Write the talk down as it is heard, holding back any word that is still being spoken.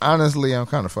Honestly, I'm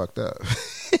kind of fucked up.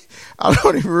 I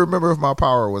don't even remember if my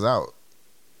power was out.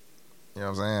 You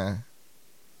know what I'm saying?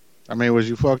 I mean, was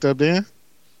you fucked up then?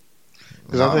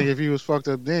 Because No. I think if you was fucked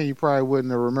up then, you probably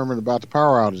wouldn't have remembered about the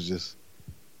power outages.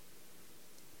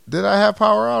 Did I have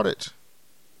power outage?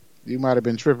 You might have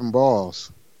been tripping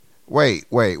balls. Wait.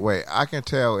 I can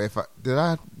tell if I did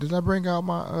I bring out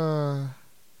my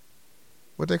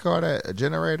what they call that? A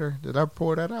generator? Did I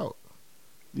pour that out?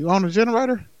 You own a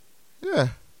generator? Yeah.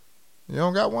 You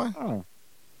don't got one? Oh,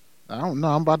 I don't know.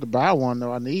 I'm about to buy one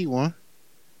though. I need one.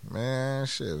 Man,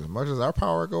 shit. As much as our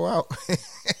power go out,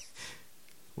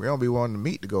 we don't be wanting the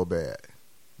meat to go bad.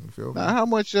 You feel me? Now, how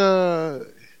much?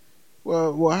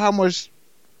 Well, how much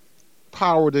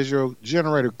power does your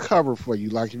generator cover for you?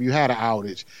 Like if you had an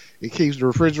outage, it keeps the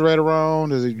refrigerator on.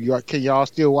 Does it? Can y'all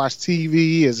still watch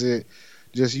TV? Is it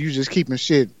just you just keeping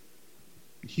shit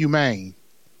humane?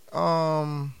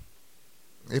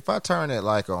 If I turn it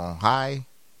like on high,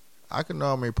 I can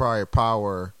normally probably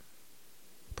power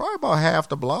about half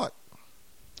the block.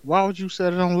 Why would you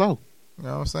set it on low? You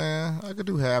know what I'm saying? I could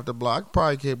do half the block. I could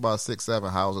probably keep about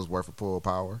 6-7 houses worth of full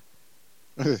power.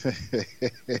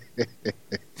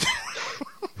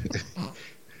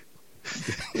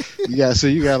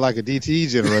 You got like a DTE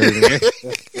generator.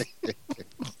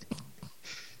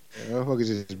 Motherfucker's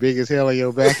just big as hell in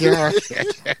your backyard.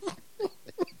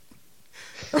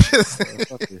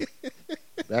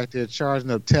 Back there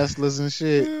charging up Teslas and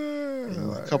shit.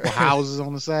 And a couple houses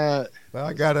on the side.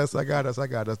 I got us.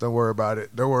 Don't worry about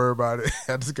it.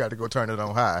 I just got to go turn it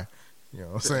on high. You know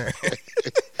what I'm saying?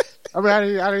 I mean, I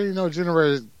didn't even know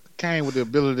generators came with the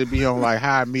ability to be on like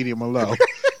high, medium, or low.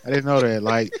 I didn't know that.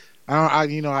 Like,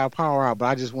 I power out, but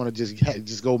I just want to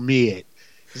just go mid.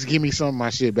 Just give me some of my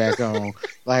shit back on.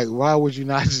 Like, why would you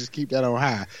not just keep that on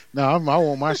high? No, I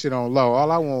want my shit on low.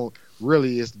 All I want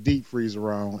really is the deep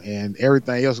freezer on, and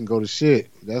everything else can go to shit.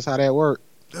 That's how that works.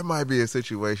 There might be a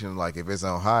situation like if it's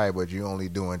on high, but you only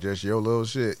doing just your little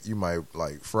shit, you might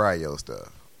like fry your stuff.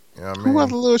 You know what I mean? What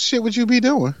other little shit would you be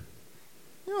doing?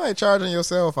 You might charging your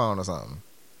cell phone or something.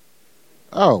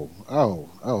 Oh,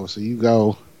 so you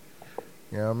go.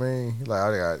 You know what I mean? Like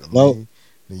I got low.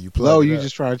 Then you plug low. it You up.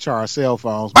 just try to charge cell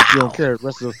phones, but you don't care the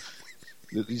rest of.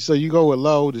 So you go with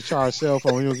low to charge cell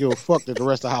phone. You don't give a fuck that the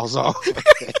rest of the house off.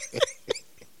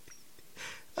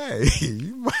 Hey,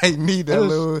 you might need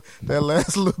that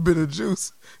last little bit of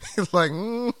juice. It's like,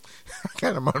 I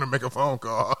kind of want to make a phone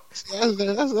call.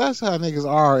 That's how niggas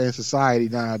are in society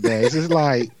nowadays. It's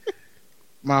like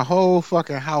my whole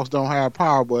fucking house don't have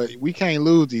power, but we can't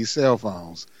lose these cell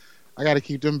phones. I got to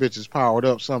keep them bitches powered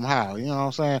up somehow. You know what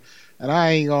I'm saying? And I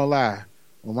ain't gonna lie,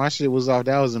 when my shit was off,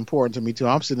 that was important to me too.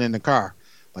 I'm sitting in the car,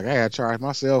 like I gotta charge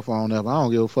my cell phone up. I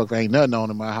don't give a fuck if ain't nothing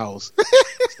on in my house.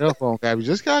 Cell phone cabby,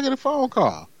 just gotta get a phone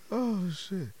call. Oh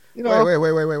shit! You know,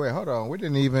 Wait! Hold on. We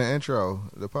didn't even intro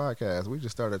the podcast. We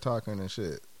just started talking and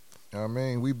shit. You know what I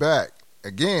mean? We back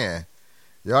again.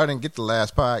 Y'all didn't get the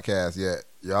last podcast yet.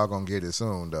 Y'all gonna get it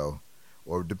soon though.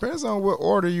 Or it depends on what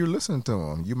order you listen to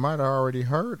them. You might have already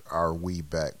heard our We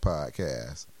Back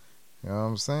podcast. You know what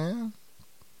I'm saying?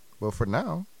 But for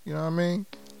now, you know what I mean?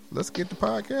 Let's get the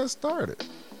podcast started.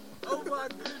 You know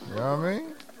what I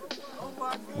mean?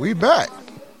 We back.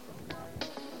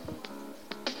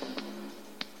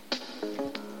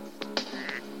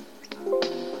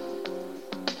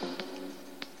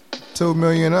 $2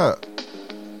 million up.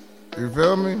 You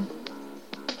feel me?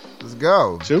 Let's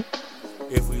go. Two.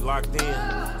 If we locked in,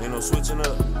 ain't no switching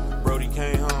up. Brody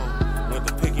came home, went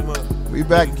to pick him up. We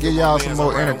back to give y'all some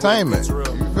more entertainment. You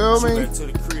feel me?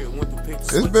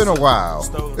 It's been a while.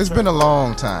 It's been a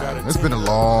long time. It's been a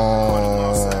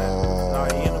long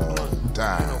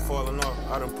time.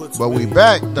 But we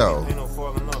back though.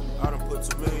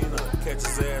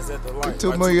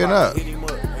 $2 million up.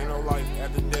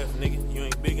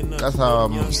 That's how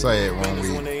I'm gonna say it when we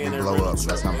blow up.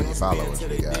 That's how many followers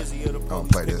we got. I'm gonna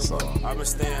play this song. I've been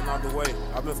staying out the way.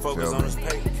 I've been focused on this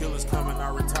pay. Killers coming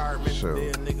out retirement. Sure.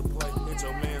 Nigga play. Hit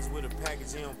your mans with a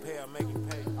package. He don't pay. I make him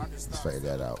pay. Let's fade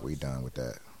that out. We done with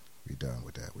that. We done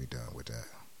with that. You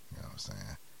know what I'm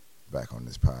saying? Back on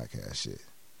this podcast shit.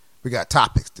 We got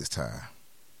topics this time.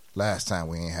 Last time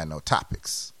we ain't had no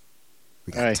topics.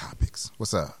 We got topics.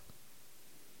 What's up?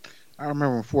 I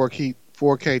remember when 4K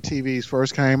TVs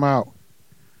first came out.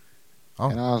 Oh.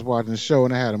 And I was watching the show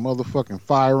and they had a motherfucking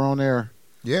fire on there.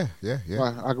 Yeah.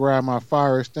 I grabbed my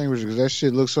fire extinguisher because that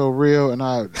shit looked so real, and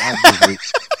I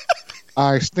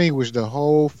extinguished the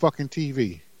whole fucking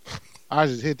TV. I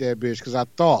just hit that bitch because I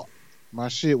thought my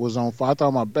shit was on fire. I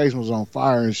thought my basement was on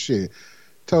fire and shit.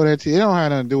 Told that TV, it don't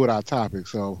have nothing to do with our topic,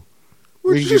 so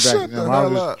Would We you can get back shut to the them. I was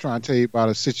hell just up? trying to tell you about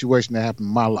a situation that happened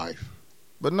in my life.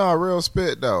 But no, real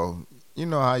spit though. You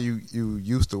know how you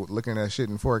used to looking at shit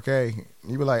in 4K.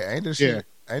 You be like, ain't this shit?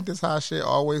 Ain't this how shit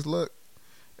always look?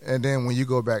 And then when you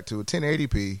go back to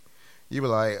 1080p, you be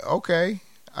like, okay,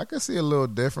 I can see a little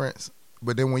difference.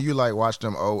 But then when you like watch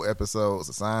them old episodes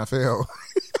of Seinfeld,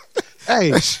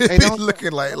 Hey, that shit hey, be don't,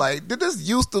 looking like did this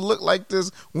used to look like this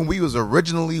when we was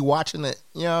originally watching it?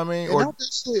 You know what I mean?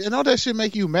 and don't that shit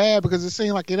make you mad because it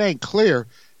seems like it ain't clear.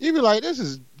 You be like,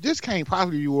 this can't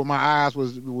possibly be what my eyes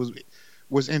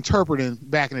was interpreting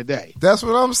back in the day. That's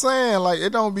what I'm saying. Like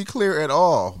it don't be clear at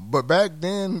all. But back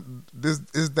then, this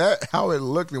is that how it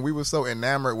looked, and we were so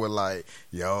enamored with like,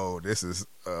 yo, this is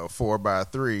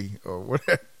 4:3 or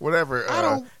whatever. I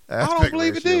don't aspect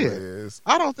believe it ratio did. is.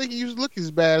 I don't think it used to look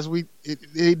as bad as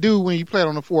it do when you play it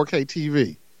on the 4K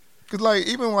TV. Cause like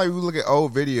even like we look at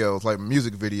old videos, like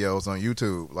music videos on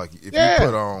YouTube, like if Yeah. you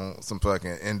put on some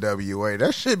fucking NWA,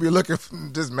 that shit be looking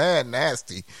just mad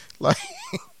nasty. Like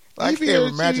I You be can't there,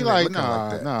 imagine you it like, looking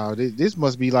like that. nah. This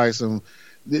must be like some.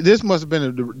 This must have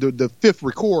been the fifth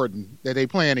recording that they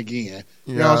playing again.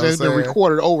 You know what I'm saying? It's been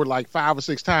recorded over like 5 or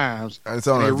 6 times. And it's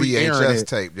on and a they re-airing VHS it.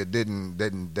 tape that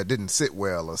didn't sit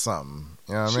well or something.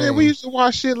 You know what I Shit, mean? we used to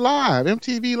watch shit live,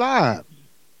 MTV Live,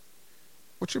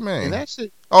 What you mean? and that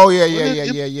shit. Oh yeah.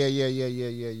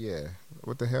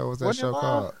 What the hell was that Wasn't it show live?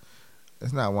 called?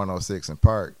 It's not 106 in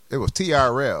Park. It was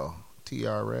TRL.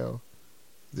 TRL.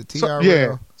 Is it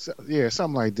TRL? Yeah,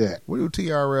 something like that. What do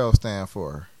TRL stand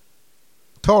for?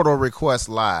 Total Request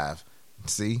Live.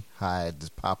 See how I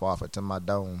just pop off it to my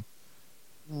dome.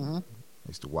 Mm-hmm. I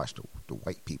used to watch the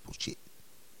white people shit.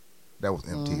 That was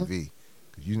MTV.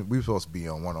 Cause we were supposed to be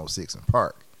on 106 in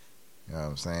Park. You know what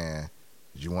I'm saying?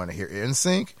 Did you want to hear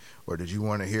NSYNC or did you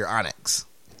want to hear Onyx?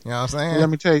 You know what I'm saying? Let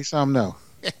me tell you something though.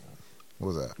 What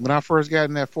was that? When I first got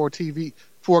in that 4K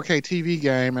TV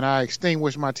game, and I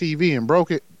extinguished my TV and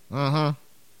broke it, Mm-hmm.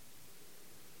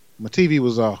 my TV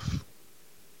was off.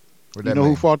 What You that know mean?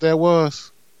 who fault that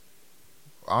was?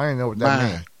 I didn't know what that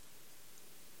Mine. mean.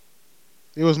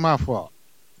 It was my fault.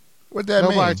 What that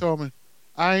Nobody mean? told me.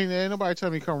 Ain't nobody tell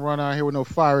me come run out here with no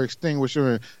fire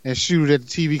extinguisher and shoot it at the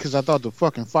TV because I thought the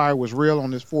fucking fire was real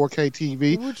on this 4K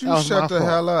TV. Would That you was my shut the fault.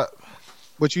 hell up?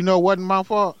 But you know what wasn't my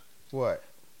fault? What?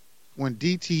 When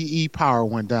DTE power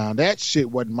went down. That shit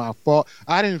wasn't my fault.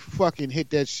 I didn't fucking hit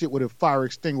that shit with a fire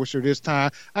extinguisher this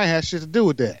time. I ain't had shit to do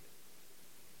with that.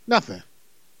 Nothing.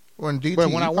 When DTE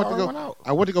But when I went to power go, went out?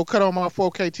 I went to go cut on my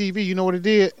 4K TV. You know what it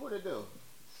did? What it do?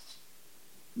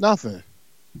 Nothing.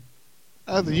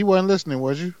 You wasn't listening,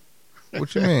 was you?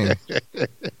 What you mean?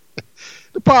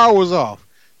 The power was off.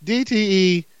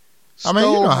 DTE. I mean, you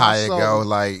stole know my how it soul. go.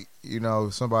 Like, you know,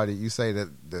 somebody you say that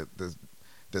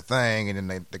the thing, and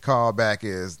then the callback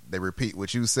is they repeat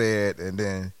what you said, and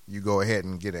then you go ahead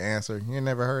and get an answer. You ain't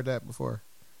never heard that before?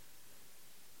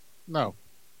 No.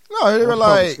 No, they were I was like,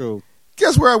 public school.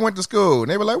 guess where I went to school? And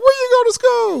they were like, where you go to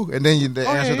school? And then they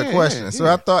answered the yeah, question. yeah, So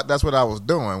yeah. I thought that's what I was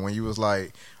doing when you was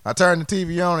like, I turned the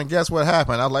TV on and guess what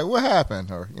happened? I was like, what happened?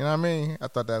 Or, you know what I mean? I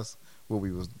thought that's what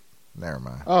we was, never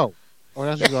mind. Oh,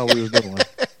 that's just all we was doing.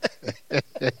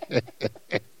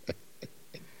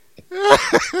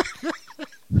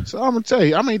 So I'm gonna tell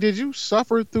you. I mean, did you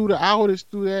suffer through the outage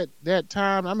through that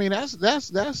time? I mean, that's.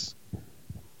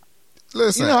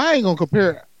 Listen, You know, I ain't gonna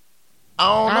compare. I I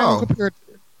don't ain't know. gonna compare.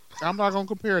 I'm not gonna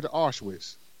compare it to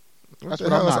Auschwitz. What That's the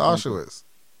what I'm hell is not gonna Auschwitz?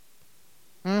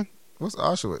 Hmm? What's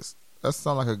Auschwitz? That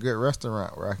sounds like a good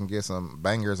restaurant where I can get some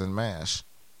bangers and mash.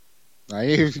 Now,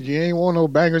 you ain't want no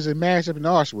bangers and mash up in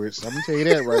Auschwitz. I'm gonna tell you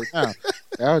that right now.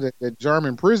 That was the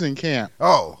German prison camp.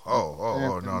 No,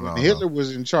 When no. Hitler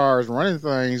was in charge, running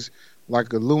things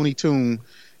like a Looney Tune,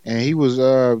 and he was,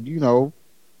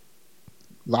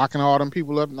 locking all them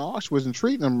people up in Auschwitz and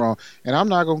treating them wrong. And I'm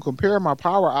not gonna compare my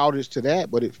power outage to that,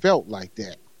 but it felt like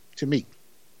that to me.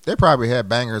 They probably had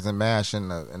bangers and mash in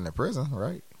the prison,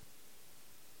 right?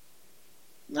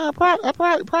 No, probably not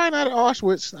at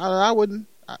Auschwitz. I wouldn't.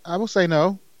 I would say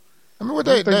no. I mean, what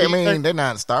I don't think I mean, they- they're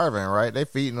not starving, right? They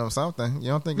feeding them something. You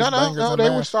don't think No, it's bangers and they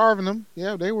mash? were starving them.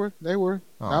 Yeah, they were. Oh.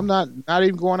 I'm not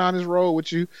even going on this road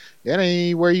with you. That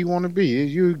ain't where you want to be.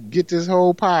 You get this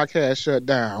whole podcast shut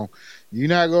down. You're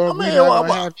not going. I mean,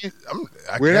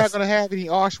 We're not guess going to have any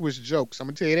Auschwitz jokes. I'm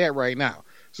going to tell you that right now.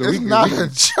 So it's not a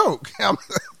joke.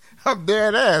 I'm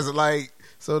dead ass. Like,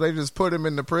 so they just put him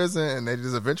in the prison and they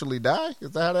just eventually die?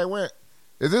 Is that how that went?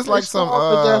 Is this like some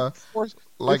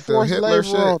like the Hitler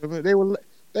shit?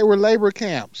 They were labor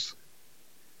camps.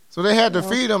 So they had to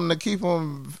feed them to keep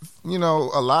them,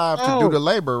 alive to do No. the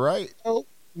labor, right?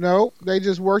 No, they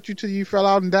just worked you till you fell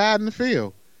out and died in the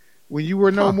field. When you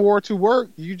were no Huh. more to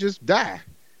work, you just die.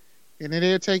 And then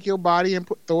they'll take your body and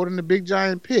throw it in the big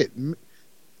giant pit.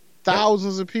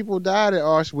 Thousands of people died at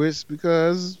Auschwitz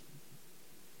because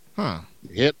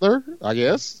Hitler, I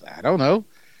guess. I don't know.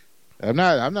 I'm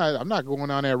not going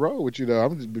down that road with you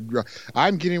though.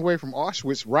 I'm getting away from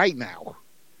Auschwitz right now.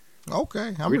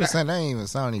 Okay, I'm just saying that ain't even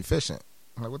sound efficient.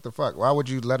 Like, what the fuck? Why would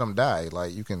you let them die?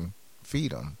 Like, you can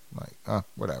feed them. Like,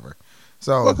 whatever.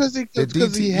 So Because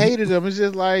he hated them. It's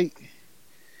just like,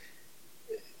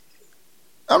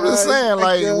 I'm just saying,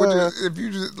 like, like, if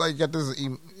you just like got this,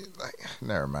 like,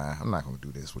 never mind. I'm not gonna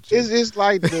do this with you. it's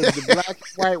like the black and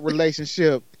white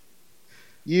relationship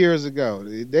years ago.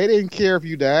 They didn't care if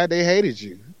you died. They hated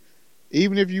you.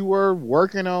 Even if you were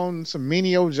working on some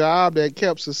menial job that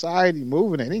kept society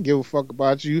moving, they didn't give a fuck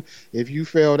about you. If you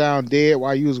fell down dead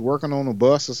while you was working on a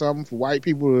bus or something for white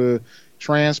people to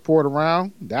transport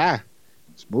around, die.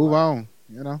 Just move on,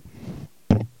 you know.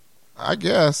 I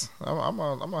guess I'm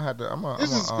gonna have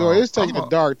to. It's taking a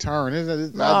dark turn.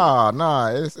 It's Nah,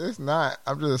 it's not.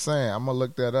 I'm just saying I'm gonna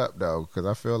look that up though, because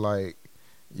I feel like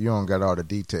you don't got all the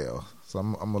details. So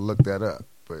I'm gonna look that up.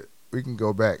 But we can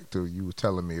go back to you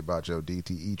telling me about your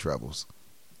DTE troubles.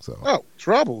 So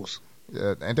troubles.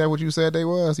 yeah, ain't that what you said they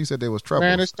was? You said they was troubles.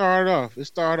 Man, it started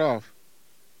off.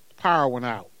 Power went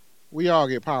out. We all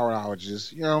get power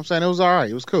outages. You know what I'm saying? It was all right.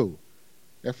 It was cool.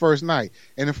 That first night.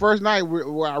 And the first night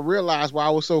where I realized why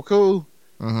it was so cool,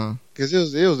 because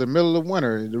it was the middle of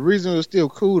winter. The reason it was still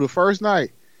cool the first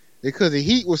night is because the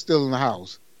heat was still in the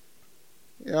house.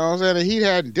 You know what I'm saying? The heat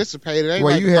hadn't dissipated. Ain't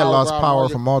Well, like you the had lost gone power all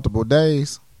for multiple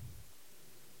days.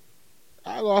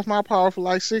 I lost my power for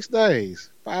like 6 days.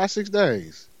 5-6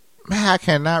 days. Man, I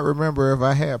cannot remember if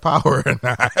I had power or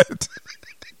not.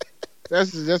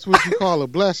 That's what you call a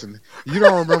blessing. You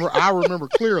don't remember. I remember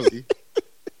clearly.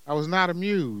 I was not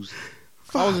amused.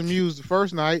 I was amused the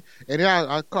first night, and then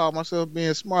I called myself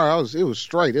being smart. It was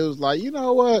straight. It was like, you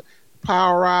know what?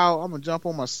 Power out. I'm gonna jump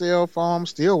on my cell phone.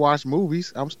 Still watch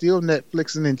movies. I'm still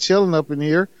Netflixing and chilling up in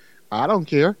here. I don't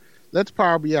care. Let the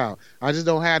power be out. I just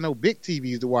don't have no big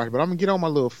TVs to watch, but I'm gonna get on my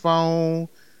little phone.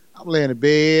 I'm laying in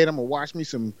bed. I'm gonna watch me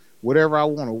some whatever I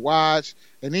want to watch,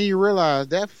 and then you realize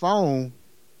that phone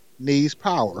needs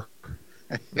power.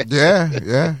 Yeah.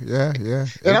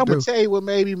 And I'm gonna tell you what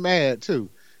made me mad too,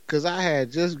 because I had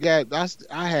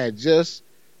just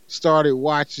started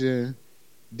watching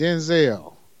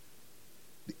Denzel,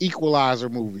 the Equalizer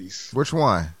movies. Which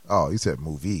one? Oh, you said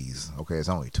movies. Okay, it's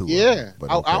only 2. Yeah,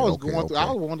 But I was going through. I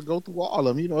wanted to go through all of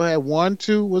them. You know, I had 1,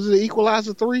 2. Was it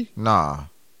Equalizer 3? Nah,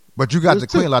 but you got the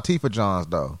 2. Queen Latifah Johns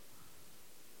though.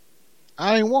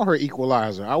 I didn't want her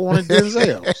Equalizer. I wanted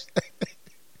Denzel's.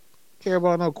 Care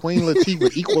about no Queen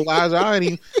Latifah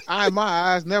Equalizer. My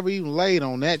eyes never even laid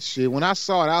on that shit. When I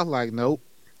saw it, I was like, nope.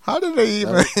 How did they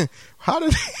even?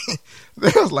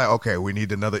 They was like, okay, we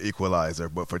need another Equalizer,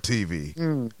 but for TV.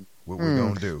 What we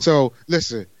gonna do? So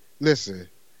listen.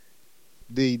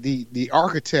 The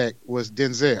architect was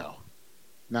Denzel.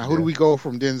 Now who do we go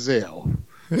from Denzel?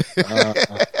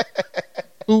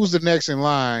 Who's the next in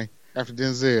line after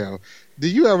Denzel? Do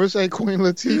you ever say Queen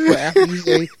Latifah after you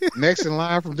say next in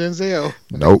line from Denzel?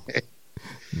 Nope.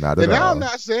 Not at And all. I'm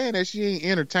not saying that she ain't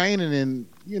entertaining, and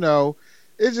you know,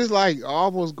 it's just like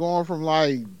almost going from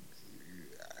like,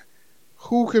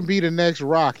 who can be the next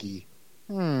Rocky?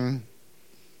 The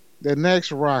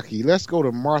next Rocky. Let's go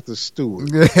to Martha Stewart.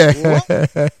 What?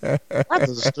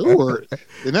 Martha Stewart?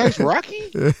 The next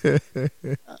Rocky?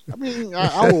 I mean,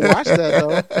 I will watch that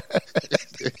though.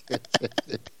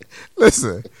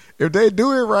 Listen, if they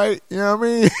do it right, you know what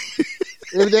I mean?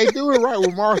 If they do it right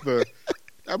with Martha,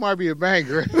 that might be a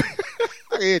banger.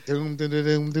 Doom doom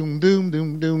doom doom doom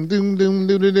doom doom doom doom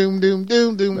doom doom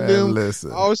doom doom Man, doom.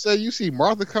 listen. All of a sudden, you see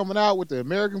Martha coming out with the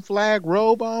American flag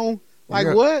robe on. Like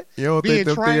Yeah. what? You don't Being think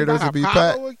the trained theaters by would be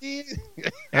Apollo packed? again?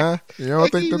 Huh? You don't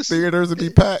Like, think you the see- theaters would be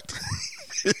packed?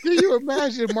 Can you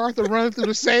imagine Martha running through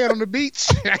the sand on the beach?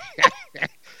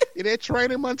 In that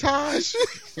training montage?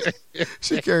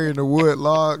 She carrying the wood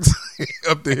logs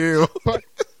up the hill.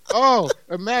 Oh,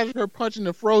 imagine her punching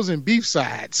the frozen beef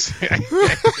sides.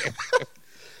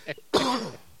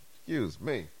 Excuse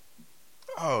me.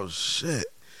 Oh shit.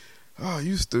 Oh,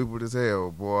 you stupid as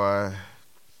hell, boy.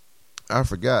 I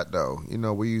forgot though. You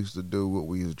know, we used to do what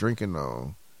we was drinking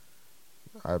on.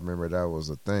 I remember that was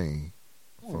a thing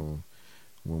from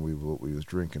when what we was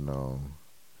drinking on.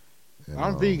 And,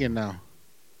 I'm vegan now.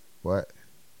 What?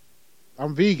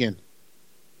 I'm vegan.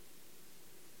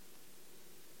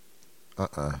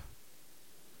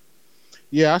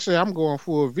 Yeah, I say I'm going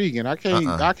full vegan. I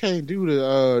can't do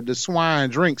the swine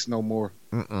drinks no more.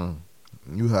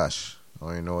 You hush. I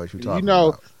don't even know what you're talking You know,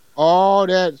 about. all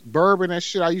that bourbon and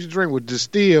shit I used to drink was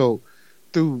distilled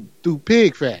through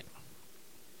pig fat.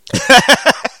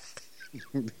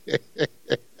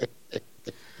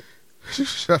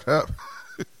 Shut up.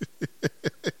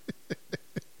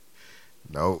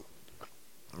 Nope.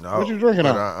 No. What you drinking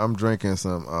on? I'm drinking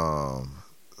some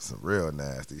real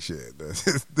nasty shit.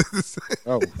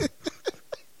 Oh,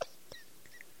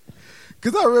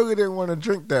 Because I really didn't want to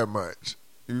drink that much.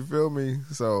 You feel me?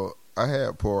 So I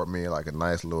had poured me like a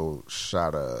nice little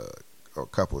shot of, or a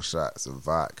couple shots of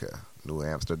vodka, New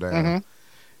Amsterdam.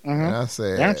 And I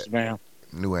said, Amsterdam,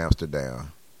 New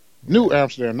Amsterdam. New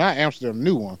Amsterdam, not Amsterdam,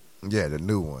 new one. Yeah, the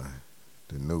new one.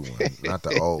 The new one, not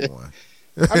the old one.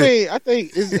 I mean, I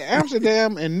think is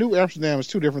Amsterdam and New Amsterdam is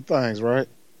two different things, right?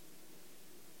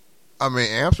 I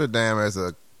mean, Amsterdam is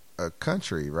a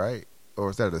country, right? Or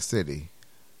is that a city?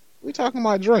 We talking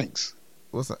about drinks.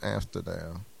 What's an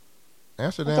Amsterdam? I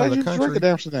Amsterdam thought is a you country. drinking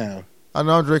Amsterdam, I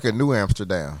know I'm drinking New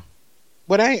Amsterdam.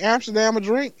 but ain't Amsterdam a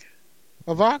drink?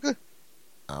 A vodka?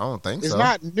 I don't think It's so.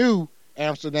 not New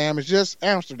Amsterdam. It's just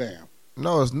Amsterdam.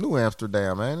 No, it's New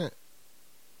Amsterdam, ain't it?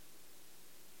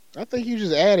 I think you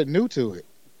just added new to it.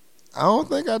 I don't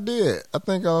think I did. I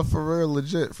think I for real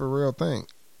legit, for real think.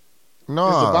 No.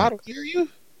 Is the bottle near you?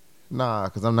 Nah,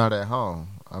 because I'm not at home.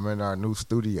 I'm in our new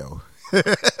studio.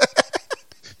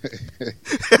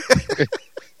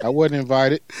 I wasn't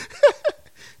invited.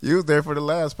 You was there for the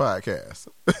last podcast.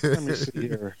 Let me see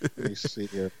here. Let me see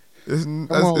here. It's on,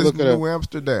 it's look it New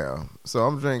Amsterdam. So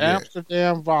I'm drinking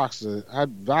Amsterdam Voxter.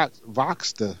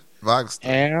 Voxter. Vox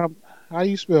How do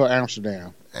you spell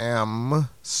Amsterdam?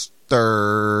 Amsterdam.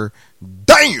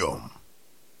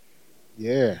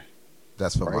 Yeah.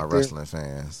 That's for Right my there. wrestling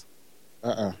fans.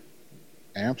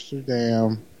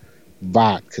 Amsterdam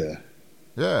vodka.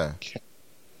 Yeah.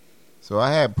 So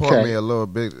I had poured Okay. me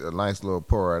a nice little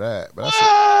pour of that. But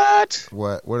I said,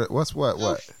 What? what's what?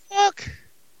 The fuck?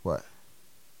 What?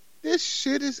 This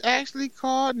shit is actually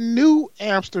called New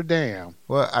Amsterdam.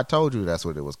 Well, I told you that's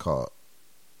what it was called.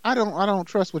 I don't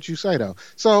trust what you say though.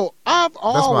 So I've That's my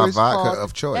always vodka called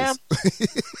of choice.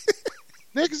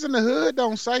 Niggas in the hood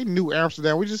don't say New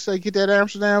Amsterdam. We just say get that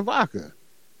Amsterdam vodka.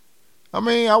 I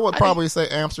mean, I would probably say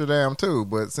Amsterdam too,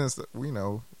 but since we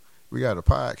got a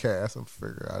podcast, I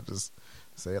figure I just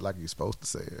say it like you're supposed to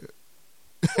say it.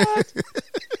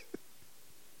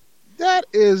 What?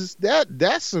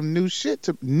 That's some new shit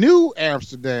to New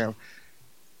Amsterdam.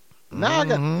 Now I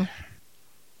got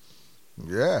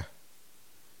Yeah,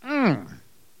 mm,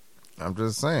 I'm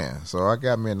just saying. So I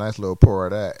got me a nice little pour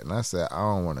of that, and I said I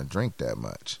don't want to drink that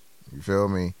much. You feel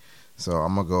me? So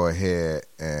I'm gonna go ahead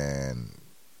and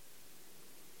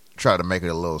try to make it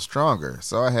a little stronger.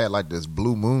 So I had like this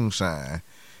blue moonshine.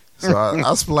 So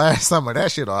I splashed some of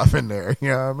that shit off in there. You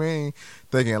know what I mean?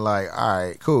 Thinking like, all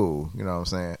right, cool. You know what I'm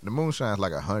saying? The moonshine's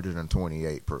like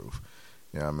 128 proof.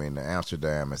 You know what I mean? The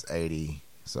Amsterdam is 80.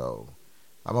 So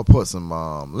I'm gonna put some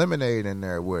lemonade in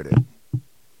there with it.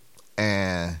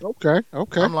 And okay.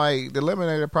 I'm like, the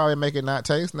lemonade will probably make it not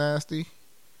taste nasty.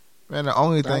 Man, the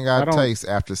only thing I don't- taste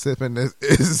after sipping this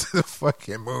is the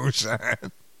fucking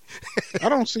moonshine. I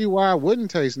don't see why it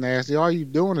wouldn't taste nasty. All you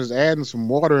doing is adding some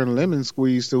water and lemon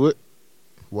squeeze to it.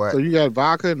 What? So you got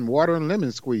vodka and water and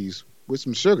lemon squeeze with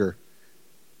some sugar.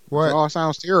 What? It all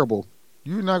sounds terrible.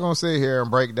 You're not gonna sit here and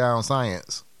break down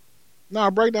science. No,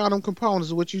 break down them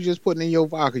components of what you just putting in your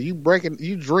vodka. You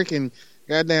drinking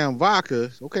goddamn vodka.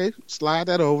 Okay, slide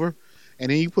that over,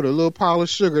 and then you put a little pile of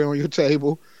sugar on your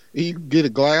table. And you get a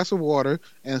glass of water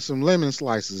and some lemon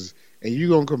slices, and you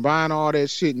gonna combine all that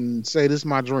shit and say this is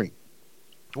my drink.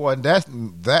 Well,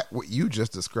 that what you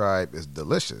just described is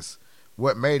delicious.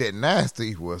 What made it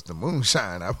nasty was the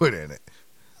moonshine I put in it.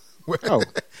 Oh.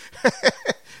 I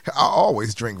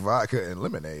always drink vodka and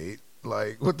lemonade.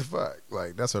 Like, what the fuck?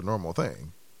 Like, that's a normal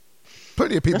thing.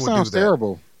 Plenty of people That do sounds that.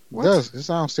 terrible. What? It does. It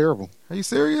sounds terrible. Are you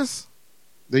serious?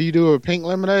 Do you do a pink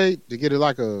lemonade to get it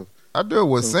like a I do it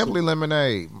with So- Simply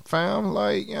Lemonade, fam.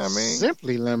 Like, you know what I mean?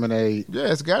 Simply lemonade?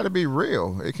 Yeah, it's got to be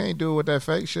real. It can't do it with that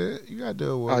fake shit. You got to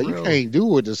do it with You real. can't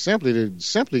do it. The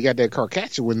Simply got that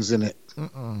Carcatuans in it.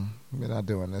 We're not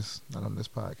doing this. Not on this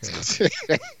podcast.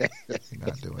 We're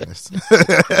not doing this.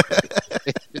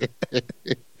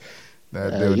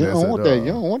 Not doing You this don't at want that. all.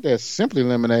 You don't want that Simply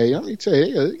lemonade. Let me tell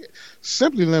you,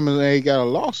 Simply lemonade got a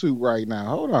lawsuit right now.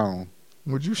 Hold on.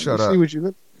 Would you Let shut me up? See what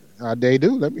you. They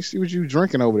do. Let me see what you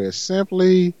drinking over there.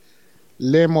 Simply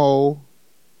limo.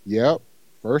 Yep.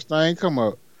 First thing come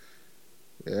up.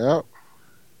 Yep.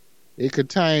 It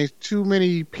contains too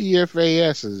many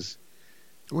PFASs,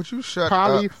 Would you shut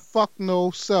up?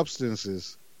 polyfunctional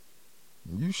substances.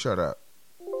 You shut up.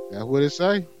 That's what it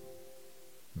say.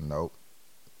 Nope.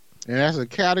 And that's a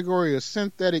category of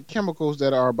synthetic chemicals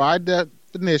that are by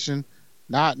definition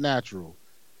not natural.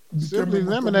 Simply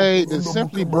Lemonade, the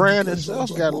Simply brand itself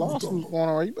got lawsuits going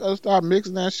on. You better stop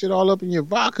mixing that shit all up in your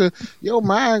vodka. Your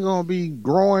mind gonna be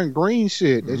growing green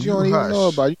shit that you don't even know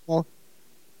about.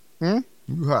 You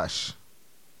hush.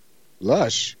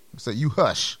 Lush. So you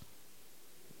hush.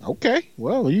 Okay.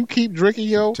 Well, you keep drinking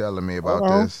your. Telling me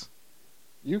about this.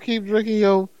 You keep drinking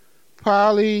your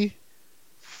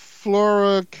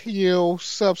polyfluoroalkyl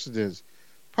substance.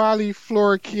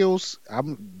 Polyfluoroalkyl. I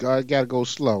gotta go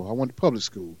slow. I went to public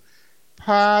school.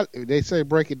 They say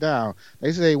break it down.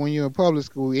 They say when you're in public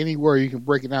school, anywhere you can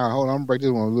break it down. Hold on, I'm gonna break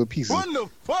this one a little piece. What the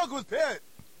fuck was that?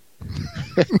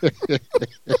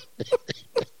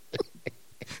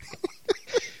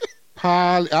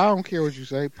 I don't care what you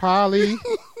say.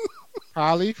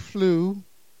 Polyflu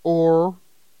or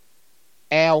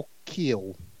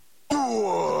alkyl.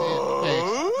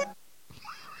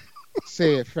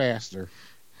 Say it faster.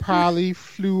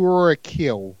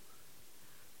 Polyfluoroalkyl.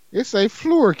 It say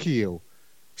fluoroalkyl.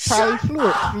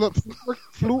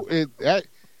 Polyfluor.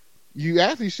 You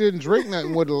actually shouldn't drink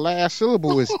nothing where the last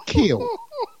syllable is kill.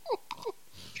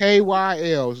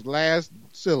 KYL's last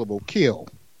syllable, kill.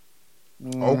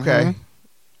 Okay.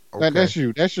 That's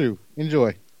you.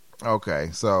 Enjoy. Okay,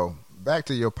 so back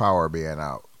to your power being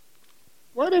out.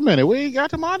 Wait a minute, we ain't got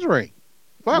to my drink.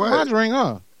 Fuck my drink,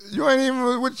 huh? You ain't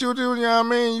even what you do, you know what I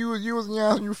mean? You was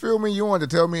you feel me? You wanted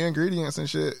to tell me ingredients and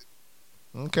shit.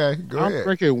 Okay, go ahead. I'm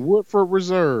drinking Woodford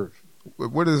Reserve.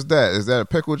 What is that? Is that a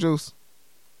pickle juice?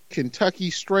 Kentucky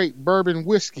straight bourbon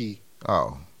whiskey.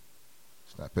 Oh.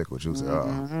 It's not pickle juice at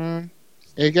all.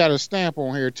 It got a stamp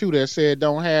on here too that said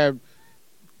don't have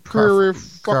kill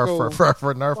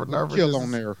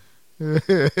on there. None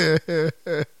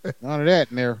of that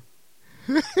in there.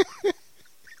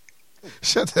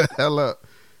 Shut the hell up.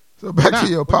 So back to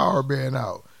your power being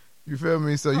out. You feel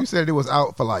me? So you said it was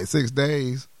out for like 6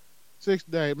 days. 6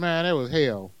 days, man. That was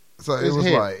hell. So it was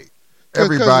hell. Like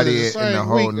everybody in the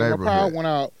whole neighborhood. My power went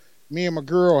out. Me and my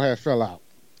girl had fell out.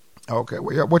 Okay,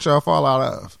 what y'all fall out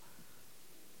of?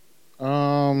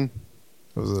 Was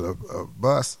it a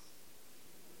bus?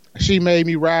 She made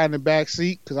me ride in the back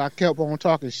seat because I kept on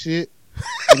talking shit,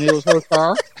 and it was her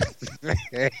car.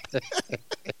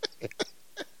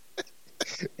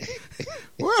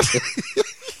 What?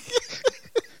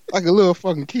 Like a little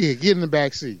fucking kid, get in the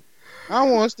back seat. I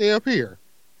want to stay up here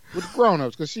with the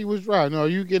grown-ups because she was driving. No,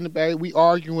 you get in the back. We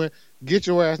arguing. Get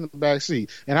your ass in the back seat.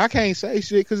 And I can't say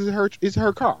shit because it's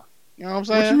her car. You know what I'm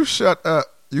saying? Would you shut up?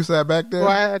 You sat back there?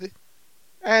 Well,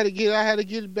 I had to get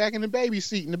it back in the baby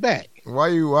seat in the back. Why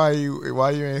you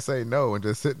ain't say no and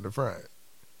just sit in the front?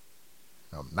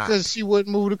 I'm not. Because she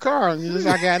wouldn't move the car and just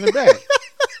I got in the back.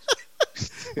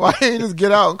 Why didn't you just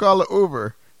get out and call an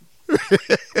Uber?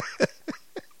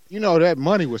 You know, that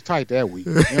money was tight that week.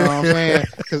 You know what I'm saying?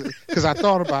 Because I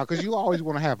thought about, because you always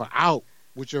want to have an out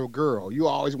with your girl. You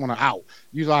always want to out.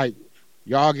 You like,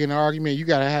 y'all get in an argument, you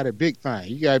got to have a big thing.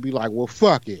 You got to be like, well,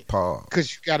 fuck it.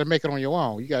 Because you got to make it on your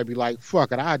own. You got to be like,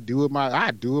 fuck it, I do it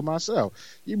myself.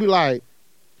 You be like,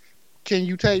 can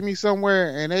you take me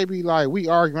somewhere? And they be like, we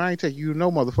argue, I ain't take you to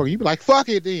no motherfucker. You be like, fuck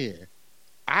it then.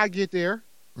 I get there.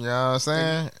 You know what I'm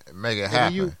saying? Make it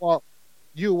happen.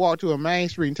 You walk to a main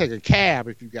street and take a cab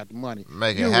if you got the money.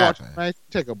 Make it happen.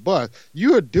 Take a bus.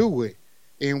 You'll do it.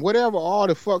 And whatever all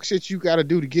the fuck shit you got to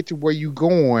do to get to where you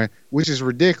going, which is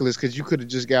ridiculous because you could have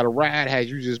just got a ride had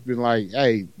you just been like,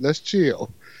 hey, let's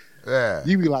chill. Yeah.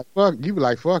 You be like, fuck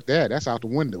that. That's out the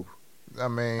window. I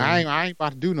mean, I ain't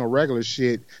about to do no regular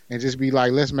shit and just be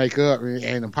like, let's make up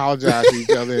and apologize to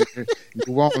each other. You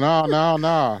won't,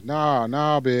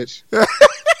 no, bitch.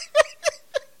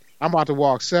 I'm about to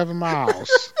walk 7 miles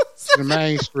to the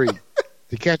main street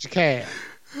to catch a cab.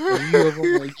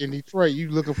 In Detroit, you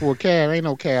looking for a cab. Ain't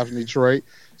no cabs in Detroit.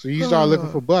 So you start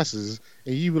looking for buses.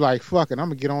 And you be like, fuck it, I'm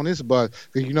going to get on this bus.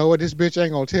 Because you know what? This bitch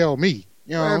ain't going to tell me.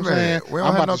 You know what I'm saying?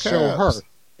 I'm about to show her.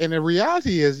 And the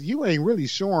reality is, you ain't really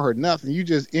showing her nothing. You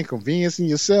just inconveniencing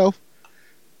yourself.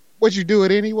 But you do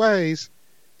it anyways.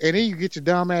 And then you get your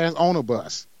dumb ass on a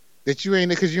bus. That you ain't,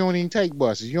 because you don't even take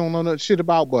buses. You don't know no shit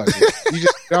about buses. You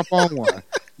just jump on one.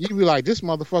 You be like, this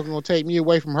motherfucker gonna take me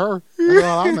away from her. That's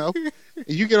all I know. And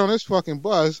you get on this fucking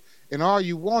bus, and all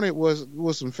you wanted was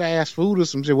some fast food or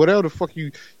some shit, whatever the fuck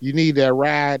you need that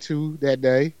ride to that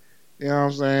day. You know what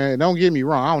I'm saying? Don't get me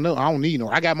wrong. I don't know. I don't need no.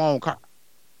 I got my own car.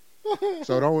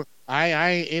 So don't. I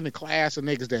ain't in the class of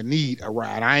niggas that need a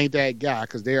ride. I ain't that guy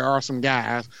because there are some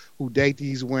guys who date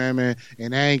these women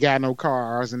and they ain't got no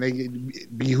cars and they get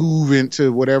behooving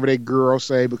to whatever they girl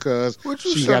say because what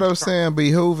you shut up saying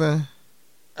behooving?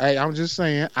 Hey, I'm just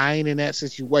saying, I ain't in that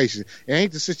situation. It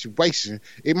ain't the situation.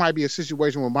 It might be a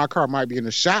situation where my car might be in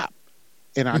the shop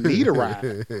and I need a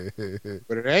ride.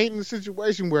 But it ain't in the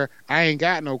situation where I ain't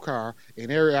got no car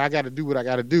and I got to do what I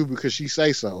got to do because she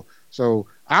say so. So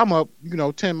I'm up,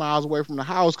 10 miles away from the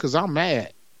house because I'm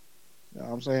mad. You know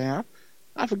what I'm saying?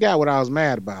 I forgot what I was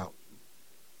mad about.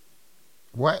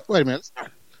 What? Wait a minute.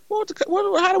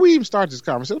 How do we even start this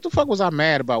conversation? What the fuck was I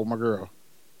mad about with my girl?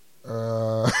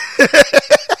 Cause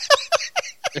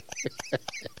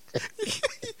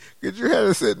you had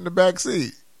to sit in the back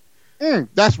seat.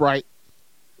 That's right.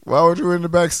 Why were you in the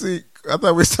back seat? I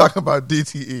thought we was talking about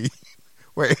DTE.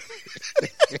 Wait.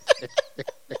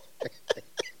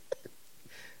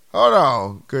 Hold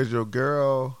on. Cause your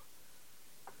girl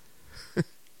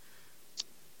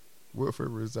Woodford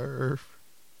Reserve.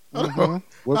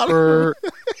 Woodford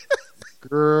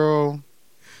girl.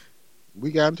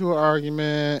 We got into an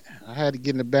argument. I had to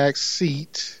get in the back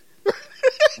seat.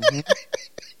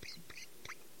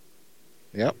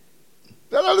 Yep.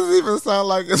 That doesn't even sound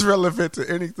like it's relevant to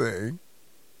anything.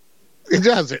 It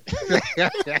doesn't.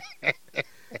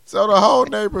 So the whole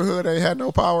neighborhood ain't had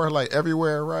no power, like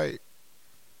everywhere, right?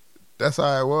 That's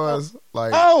how it was.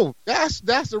 Like, oh, that's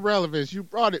the relevance. You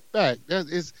brought it back.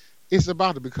 It's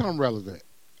about to become relevant.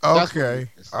 okay,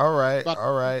 all right.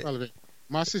 Relevant.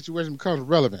 My situation becomes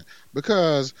relevant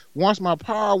because once my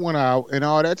power went out and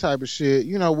all that type of shit,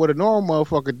 what a normal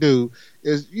motherfucker do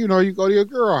is, you go to your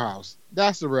girl house.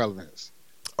 That's the relevance.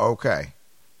 Okay.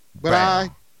 But I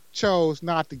chose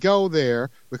not to go there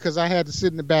because I had to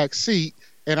sit in the back seat,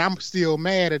 and I'm still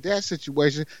mad at that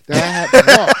situation that I had to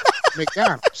walk to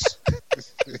McDonald's.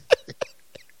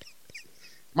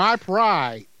 My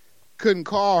pride couldn't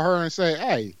call her and say,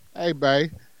 hey,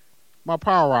 babe, my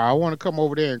power out. I want to come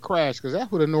over there and crash because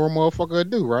that's what a normal motherfucker would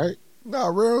do, right? No,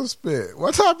 real spit.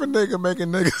 What type of nigga making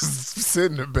niggas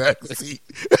sit in the back seat?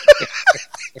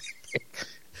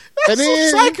 And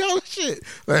then psycho shit.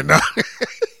 Like, no.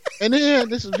 And then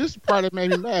this is the part that made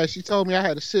me mad. She told me I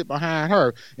had to sit behind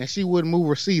her and she wouldn't move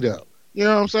her seat up. You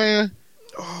know what I'm saying?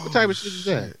 What type of shit is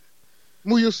that?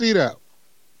 Move your seat up.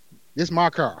 This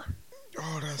my car.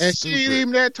 Oh, that's and stupid. She ain't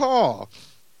even that tall.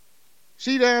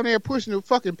 She down there pushing the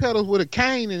fucking pedals with a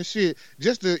cane and shit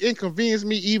just to inconvenience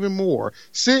me even more.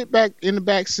 Sit back in the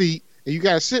back seat and you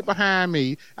gotta sit behind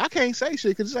me. I can't say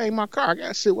shit because this ain't my car. I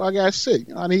gotta sit where I gotta sit.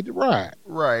 I need to ride.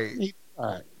 Right. You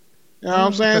know what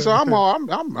I'm saying? So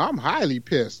I'm highly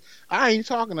pissed. I ain't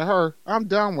talking to her. I'm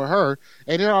done with her.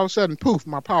 And then all of a sudden, poof,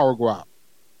 my power go out.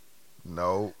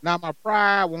 No. Now my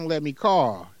pride won't let me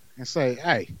call and say,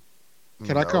 hey,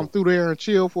 can I come through there and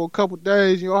chill for a couple of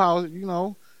days? Your house,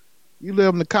 you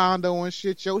live in the condo and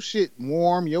shit. Your shit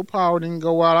warm. Your power didn't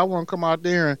go out. I want to come out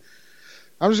there and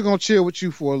I'm just gonna chill with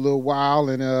you for a little while.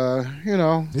 And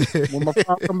when my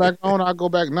power come back on, I'll go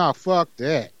back. Nah, fuck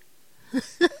that.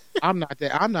 I'm not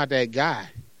that guy.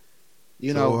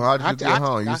 So how did you get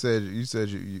home? You said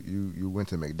you went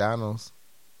to McDonald's.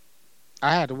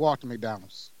 I had to walk to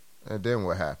McDonald's. And then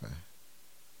what happened?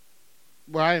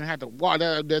 Well, I didn't have to walk.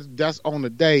 That's on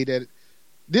the day that.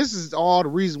 This is all the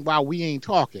reason why we ain't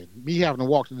talking. Me having to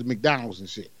walk to the McDonald's and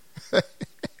shit.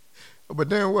 But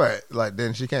then what? Like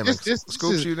then she came and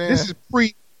scoops you. Then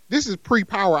this is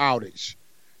pre-power outage.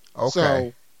 Okay.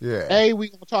 So yeah. We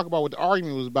gonna talk about what the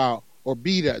argument was about, or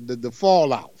B the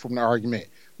fallout from the argument.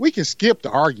 We can skip the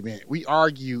argument. We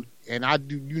argued, and I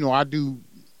do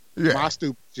my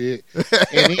stupid shit.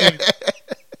 And then,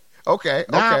 okay.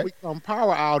 Now we come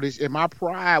power outage, and my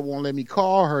pride won't let me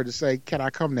call her to say, "Can I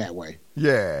come that way?"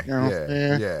 Yeah. You know what I'm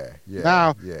saying? Yeah.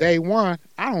 Now day one,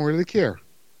 I don't really care.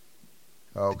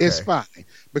 Okay. It's fine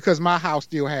because my house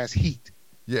still has heat.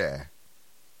 Yeah.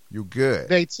 You good.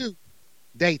 Day two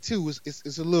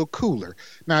is a little cooler.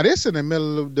 Now this in the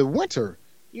middle of the winter.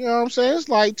 You know what I'm saying? It's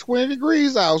like 20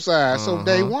 degrees outside. So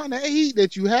day one, that heat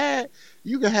that you had,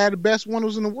 you can have the best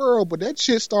windows in the world, but that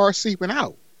shit starts seeping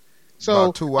out. So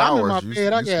about 2 hours, I'm in my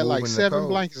bed. I got like 7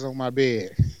 blankets on my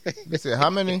bed. You said how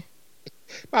many?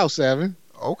 About 7.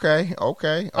 Okay.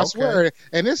 I swear.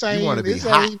 And this ain't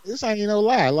no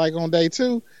lie. Like on day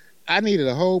 2, I needed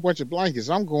a whole bunch of blankets.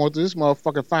 I'm going through this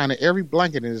motherfucker, finding every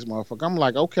blanket in this motherfucker. I'm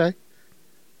like, okay,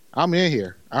 I'm in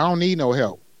here. I don't need no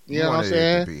help. You know what I'm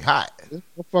saying? It to be hot. This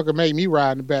motherfucker made me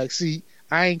ride in the back seat.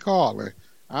 I ain't calling.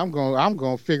 I'm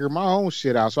gonna figure my own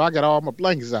shit out. So I got all my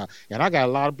blankets out, and I got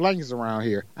a lot of blankets around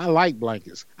here. I like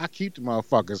blankets. I keep the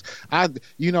motherfuckers.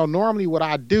 Normally what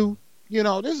I do,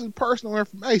 this is personal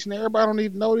information. Everybody don't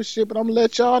need to know this shit, but I'm gonna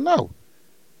let y'all know.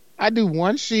 I do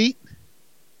one sheet.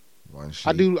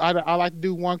 I like to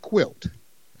do one quilt.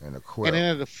 And a quilt. And then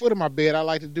at the foot of my bed, I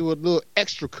like to do a little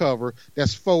extra cover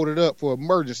that's folded up for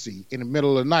emergency in the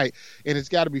middle of the night, and it's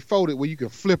got to be folded where you can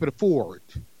flip it forward,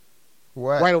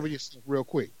 What? right over yourself real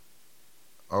quick.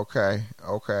 Okay.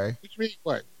 What you mean?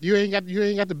 What? You ain't got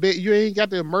the bed. You ain't got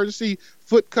the emergency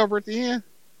foot cover at the end.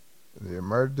 The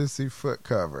emergency foot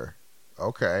cover.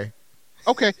 Okay.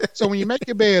 Okay, so when you make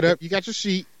your bed up, you got your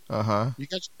sheet, Uh-huh. you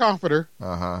got your comforter,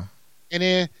 Uh-huh. and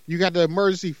then you got the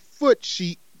emergency foot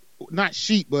sheet, not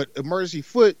sheet, but emergency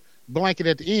foot blanket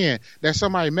at the end that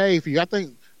somebody made for you. I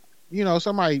think,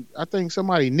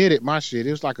 somebody knitted my shit.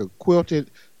 It was like a quilted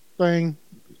thing,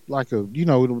 like them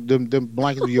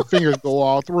blankets where your fingers go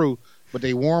all through, but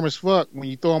they warm as fuck when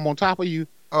you throw them on top of you.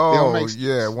 Oh, make sense.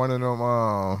 yeah, one of them, I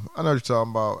know what you're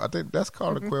talking about. I think that's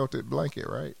called a quilted blanket,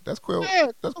 right? That's quilt. Yeah,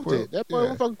 That's quilted. quilt. That Yeah.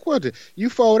 motherfucker quilted. You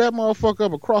fold that motherfucker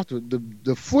up across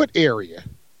the foot area.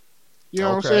 You know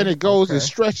what I'm Okay, saying? It goes and okay.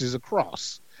 stretches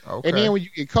across. Okay. And then when you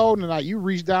get cold in the night, you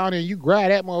reach down and you grab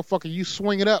that motherfucker, you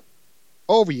swing it up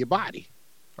over your body.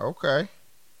 Okay.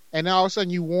 And then all of a sudden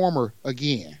you warmer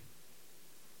again.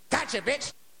 Gotcha,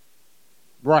 bitch.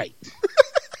 Right.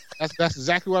 That's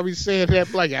exactly what we said to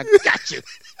that blanket. I got you.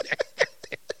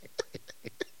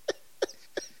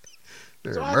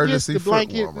 The So emergency I get the foot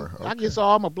blanket. warmer. I get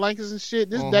all my blankets and shit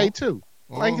this Uh-huh. day too.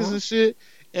 Blankets Uh-huh. and shit.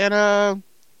 And As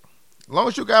long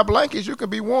as you got blankets, you can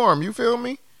be warm. You feel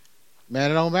me? man,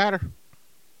 it don't matter.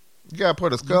 You gotta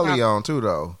put a scully on too,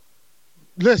 though,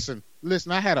 Listen.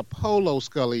 I had a polo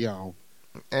scully on.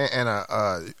 and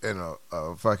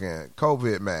a fucking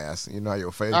COVID mask. You know how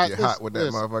your face get hot with that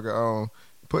listen. motherfucker on.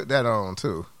 Put that on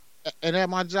too. And at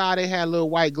my job, they had little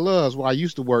white gloves. Where I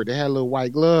used to work, they had little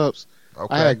white gloves.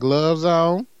 Okay. I had gloves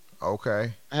on.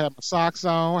 Okay. I had my socks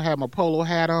on. I had my polo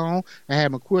hat on. I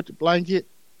had my quilted blanket.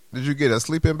 Did you get a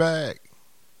sleeping bag?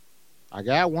 I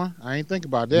got one. I ain't think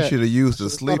about You that. should have used a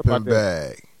Should've thought sleeping about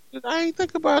that. bag. I ain't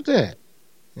think about that.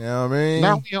 You know what I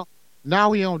mean? Now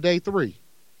we on day 3.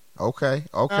 Okay.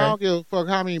 I Okay. don't give a fuck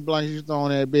how many blankets you throw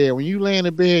on that bed. When you lay in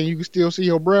the bed and you can still see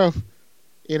your breath,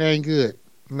 it ain't good.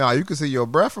 No, you can see your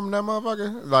breath from that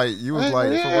motherfucker. Like you was Hey,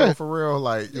 like yeah. for real.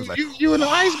 Like you was like, You in the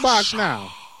ice box now.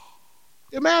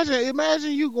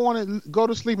 Imagine you going to go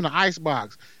to sleep in the ice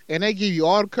box and they give you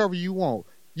all the cover you want.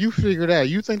 You figure that.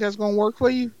 You think that's gonna work for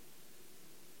you?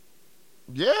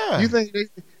 yeah. You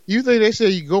think they say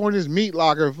you go in this meat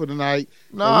locker for the night?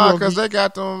 No, because they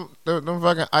got them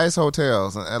fucking ice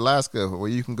hotels in Alaska where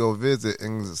you can go visit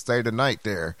and stay the night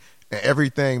there, and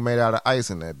everything made out of ice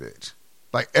in that bitch.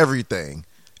 Like everything,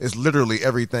 it's literally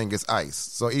everything is ice.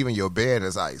 So even your bed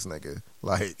is ice, nigga.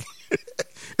 Like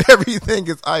everything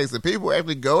is ice, and people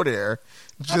actually go there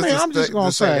just I'm just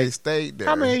gonna say, they stayed there.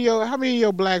 How many of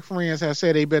your black friends have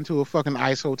said they've been to a fucking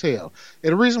ice hotel?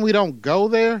 And the reason we don't go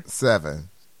there 7.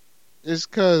 is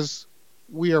because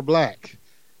we are black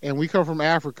and we come from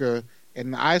Africa,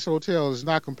 and the ice hotel is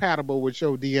not compatible with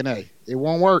your DNA. It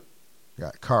won't work.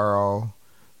 Got Carl,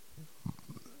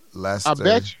 Lester, I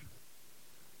bet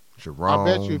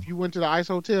Jerome. you if you went to the ice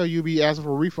hotel, you'd be asking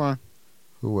for a refund.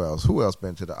 Who else? Who else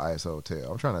been to the ice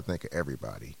hotel? I'm trying to think of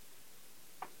everybody.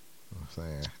 I'm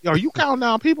saying, Are you counting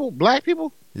down people, black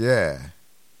people, yeah,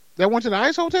 that went to the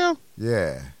ice hotel?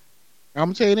 yeah. I'm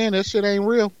gonna tell you then, that shit ain't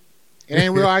real. It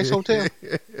ain't real ice hotel.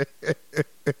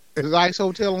 There's ice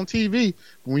hotel on TV.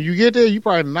 When you get there, you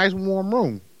probably in a nice warm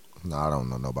room. No, I don't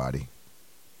know nobody.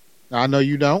 I know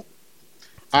you don't.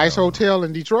 Ice hotel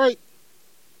in Detroit.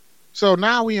 So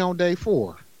now we on day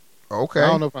 4. Okay. I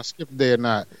don't know if I skipped a day or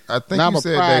not. I think Now you my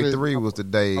said pride day is- 3 was the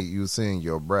day you seen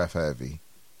your breath heavy.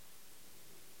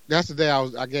 That's the day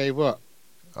I gave up.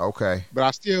 Okay. But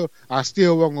I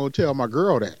still wasn't gonna tell my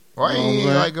girl that. Why You know you what I'm ain't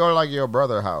saying? like go to like your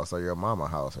brother's house or your mama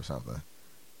house or something?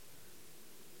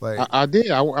 Like, I did.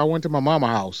 I went to my mama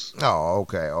house. oh,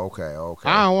 okay. I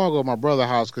don't want to go to my brother's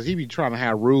house because he be trying to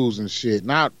have rules and shit.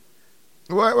 Not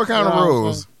What kind of No,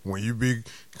 rules? When you be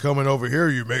coming over here,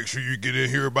 you make sure you get in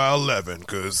here by 11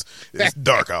 because it's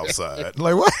dark outside.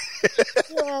 Like what?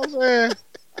 you know what I'm saying.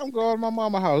 I'm going to my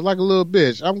mama house like a little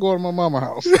bitch. I'm going to my mama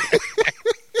house.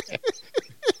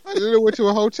 I just went to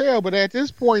a hotel, but at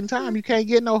this point in time, you can't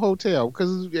get no hotel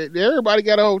because everybody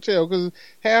got a hotel because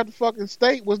half the fucking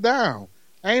state was down.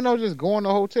 I ain't no just going to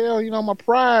a hotel. You know, my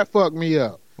pride fucked me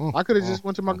up. I could have just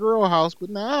went to my girl house, but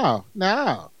no.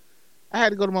 I had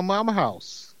to go to my mama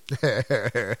house. Ain't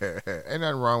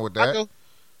nothing wrong with that.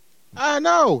 I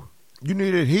know. You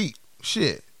needed heat.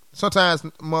 Shit. Sometimes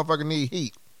motherfucker need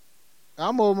heat.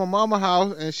 I'm over my mama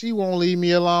house and she won't leave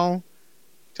me alone.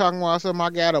 Talking about something, I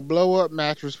got a blow up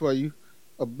mattress for you.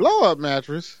 A blow up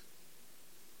mattress?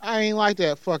 I ain't like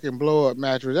that fucking blow up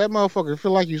mattress. That motherfucker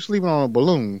feel like you sleeping on a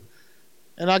balloon.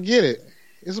 And I get it.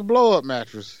 It's a blow up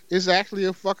mattress. It's actually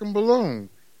a fucking balloon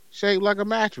shaped like a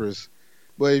mattress.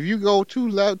 But if you go too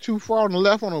far on the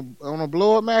left on a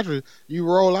blow up mattress, you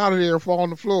roll out of there and fall on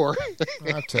the floor.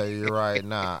 I tell you right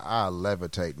now, I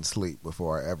levitate and sleep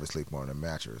before I ever sleep on a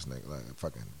mattress, nigga, like a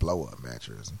fucking blow up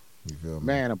mattress. You feel me?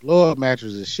 Man, a blow up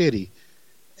mattress is shitty.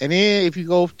 And then if you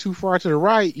go too far to the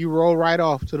right, you roll right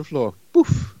off to the floor.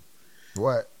 Poof.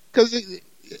 What? Because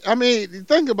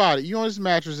think about it. You know this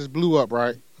mattress is blew up,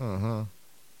 right? Mm-hmm.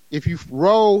 If you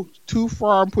roll too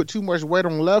far and put too much weight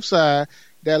on the left side,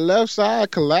 that left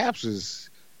side collapses.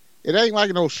 It ain't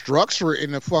like no structure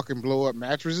in the fucking blow up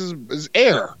mattress. It's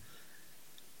air.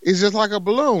 It's just like a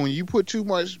balloon. You put too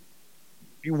much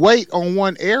weight on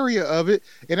one area of it,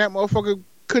 and that motherfucker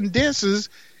condenses.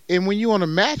 And when you on a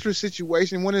mattress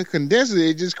situation, when it condenses,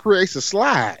 it just creates a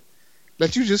slide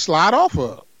that you just slide off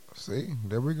of. See,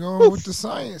 there we go with the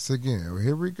science again.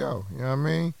 Here we go. You know what I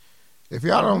mean? If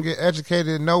y'all don't get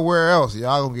educated nowhere else,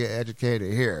 y'all gonna get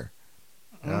educated here.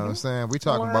 You know what I'm saying? We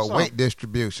talking about weight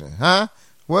distribution, huh?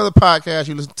 What other podcast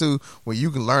you listen to when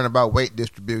you can learn about weight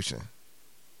distribution?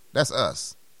 That's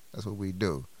us. That's what we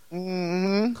do.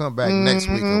 Mm-hmm. Come back next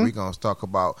week and we gonna talk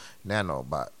about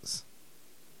nanobots.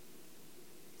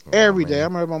 Every day,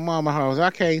 I'm at my mama's house. I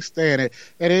can't stand it,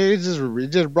 and it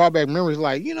just brought back memories.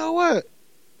 Like, you know what?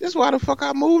 This is why the fuck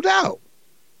I moved out.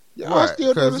 Y'all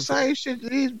still do the same shit.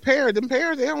 Them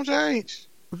parents, they don't change.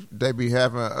 They be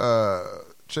having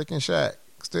Chicken Shack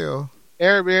still.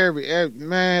 Every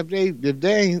man, if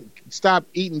they ain't stop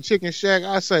eating Chicken Shack,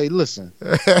 I say, listen,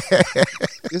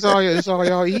 it's all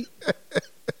y'all eat.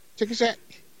 Chicken Shack.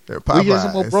 We get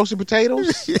some more roasted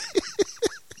potatoes.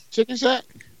 Chicken Shack.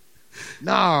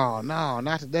 No,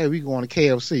 not today. We going to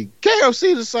KFC.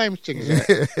 KFC the same as Chicken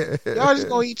Shack. Y'all just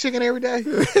gonna eat chicken every day.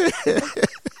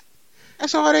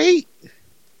 That's all they eat.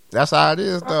 That's how it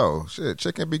is, though. Shit,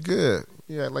 chicken be good.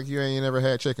 You act like you ain't never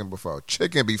had chicken before.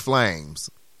 Chicken be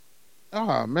flames.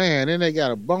 Oh, man. Then they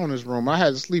got a bonus room. I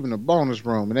had to sleep in a bonus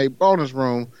room. And a bonus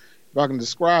room, if I can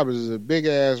describe it, is a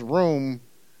big-ass room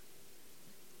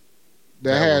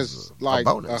that has like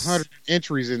 100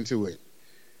 entries into it.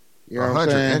 You know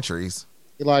 100 entries?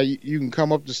 Like, you can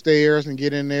come up the stairs and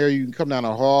get in there. You can come down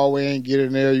the hallway and get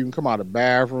in there. You can come out the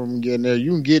bathroom and get in there.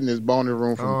 You can get in this bonus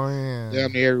room from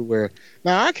damn near everywhere.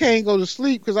 Now, I can't go to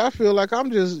sleep because I feel like I'm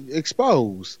just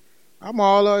exposed. I'm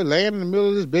all laying in the middle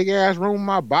of this big-ass room with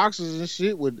my boxes and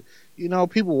shit with,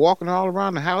 people walking all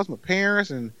around the house, my parents,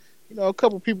 and, a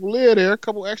couple people live there, a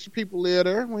couple extra people live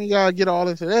there. We ain't got to get all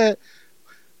into that.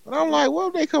 But I'm like, what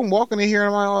if they come walking in here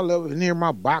and I'm all over near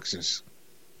my boxes?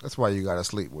 That's why you got to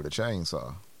sleep with a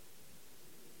chainsaw.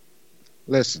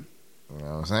 Listen. You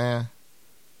know what I'm saying?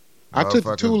 I took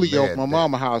the Thule off my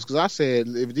mama's house because I said,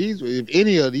 if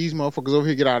any of these motherfuckers over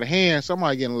here get out of hand,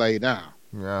 somebody getting laid down.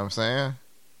 You know what I'm saying?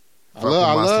 I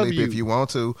love sleep you. if you want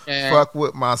to. And fuck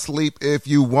with my sleep if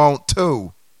you want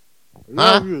to.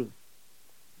 Love you.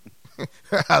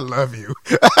 I love you.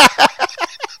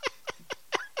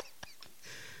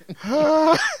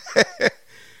 Oh,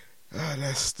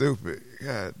 that's stupid.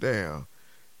 God damn.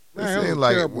 It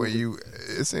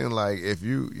seems like if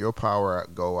your power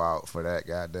go out for that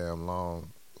goddamn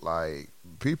long, like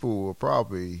people will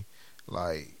probably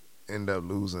like end up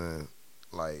losing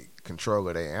like control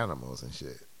of their animals and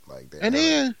shit. Like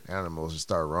then animals just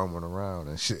start roaming around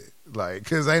and shit. Like,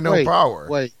 cause ain't no power.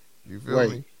 You feel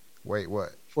me? Wait,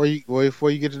 what? Before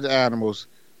you get to the animals,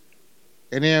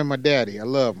 and then my daddy, I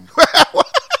love him.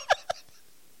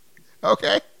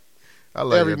 Okay, I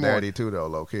love your daddy too, though,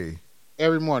 low key.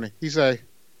 Every morning, he say,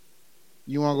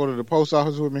 "You want to go to the post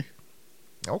office with me?"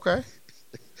 Okay.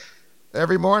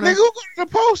 Every morning. Nigga, who go to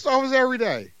the post office every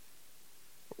day?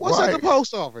 What's at the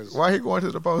post office? Why he going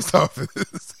to the post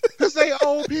office? Because they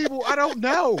old people. I don't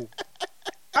know.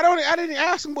 I didn't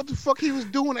ask him what the fuck he was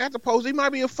doing at the post. He might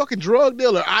be a fucking drug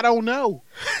dealer. I don't know.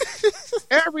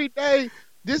 Every day,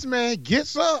 this man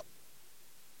gets up.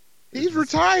 He's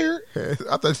retired.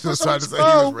 I thought you were trying to say he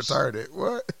was retarded.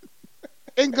 What?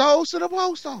 And goes to the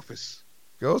post office.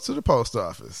 Goes to the post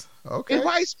office. Okay.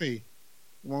 Invites me.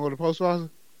 You want to go to the post office?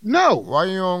 No. Why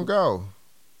you don't go?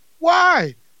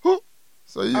 Why? Who?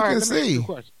 So you can see.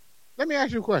 Let me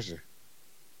ask you a question.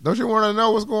 Don't you want to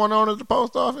know what's going on at the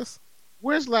post office?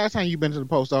 When's the last time you been to the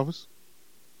post office?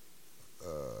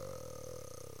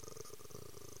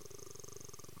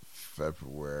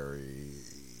 February.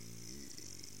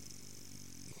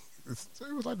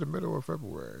 It was like the middle of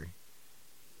February.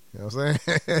 You know what I'm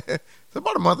saying? It's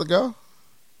about a month ago.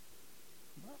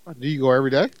 Do you go every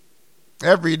day?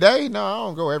 Every day? No, I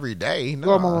don't go every day.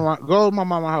 No. Go to my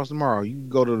mama's house tomorrow. You can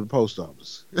go to the post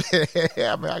office.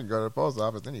 I mean, I can go to the post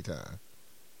office anytime.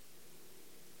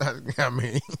 I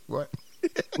mean, what?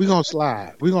 We gonna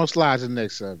slide. We gonna slide to the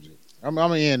next subject. I'm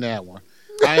gonna end that one.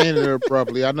 I ended it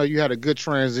abruptly. I know you had a good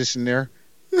transition there.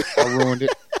 I ruined it.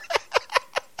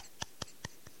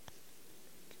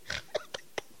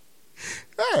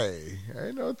 Hey,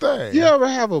 ain't no thing. You ever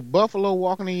have a buffalo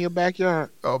walking in your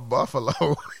backyard? A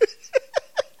buffalo.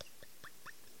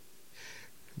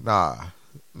 Nah,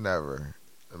 never.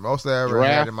 The most I ever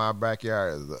Giraffe? had in my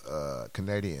backyard is a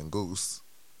Canadian goose.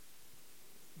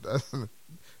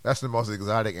 That's the most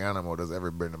exotic animal that's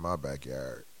ever been in my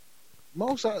backyard.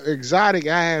 Most exotic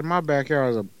I had in my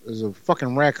backyard is a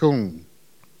fucking raccoon.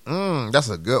 That's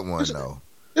a good one, though.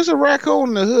 It's a raccoon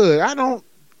in the hood. I don't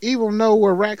even know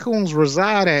where raccoons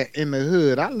reside at in the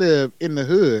hood. I live in the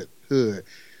hood.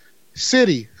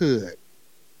 City hood.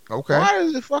 Okay. Why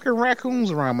is there fucking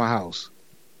raccoons around my house?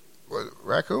 Well,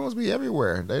 raccoons be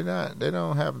everywhere. They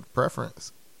don't have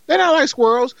preference. They're not like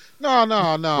squirrels. No.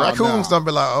 Raccoons don't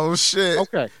be like, oh shit.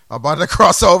 Okay. I'm about to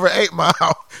cross over 8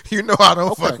 Mile. You know I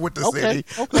don't fuck with the city.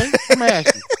 Okay. Let me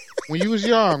ask you. When you was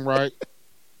young, right?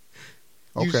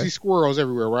 You Okay. see squirrels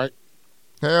everywhere, right?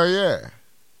 Hell yeah.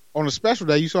 On a special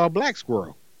day, you saw a black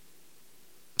squirrel.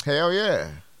 Hell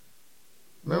yeah.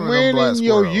 Remember them When black in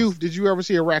your squirrels? youth did you ever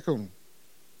see a raccoon?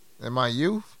 In my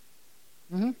youth?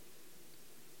 Mhm.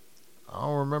 I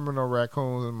don't remember no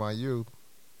raccoons in my youth.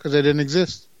 Because they didn't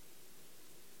exist.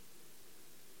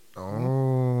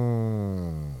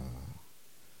 Oh.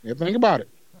 Yeah, think about it.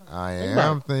 I Think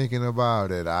about am thinking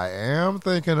about it. I am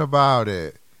thinking about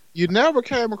it. You never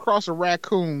came across a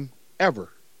raccoon ever,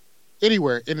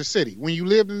 anywhere in the city, when you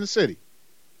lived in the city.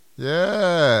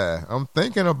 Yeah. I'm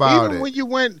thinking about Even it. when you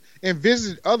went and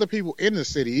visited other people in the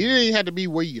city, you didn't have to be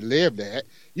where you lived at.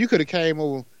 You could have came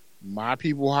over my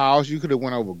people's house. You could have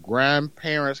went over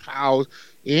grandparents' house.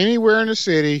 Anywhere in the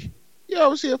city. You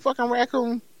ever see a fucking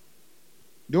raccoon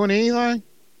doing anything?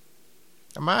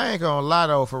 I ain't gonna lie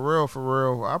though, for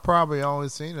real. I probably only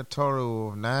seen a total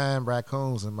of 9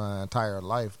 raccoons in my entire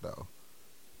life though.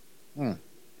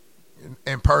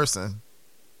 In person.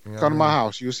 You know Come to what I my mean?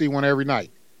 house. You'll see one every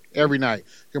night. Every night.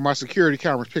 Cause my security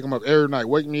cameras pick them up every night.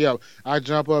 Wake me up. I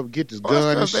jump up, get this Oh, that's gun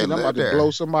and 'cause they shit. I'm live about to there.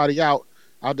 blow somebody out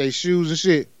their shoes and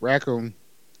shit. Raccoon.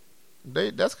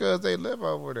 That's because they live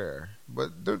over there.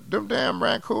 But them damn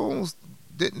raccoons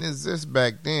didn't exist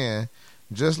back then,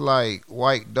 just like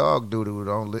white dog doodoo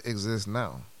don't exist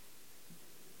now.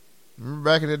 Remember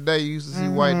back in the day, you used to see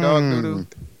white dog doodoo?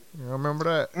 You remember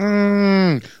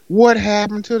that? What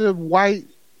happened to the white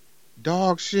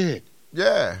dog shit?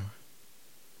 Yeah.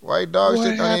 White dog What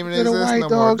shit don't happened even to the exist white no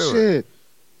more, dog do it? shit?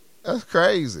 That's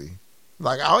crazy.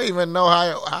 Like, I don't even know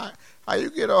how you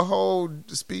get a whole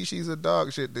species of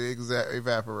dog shit to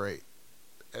evaporate.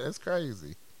 That's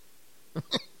crazy. I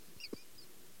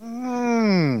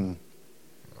don't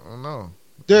know.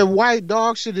 The white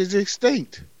dog shit is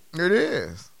extinct. It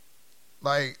is.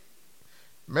 Like,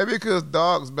 maybe because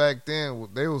dogs back then,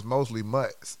 they was mostly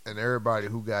mutts, and everybody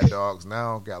who got dogs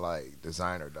now got, like,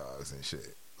 designer dogs and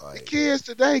shit. The Like, kids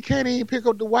today can't even pick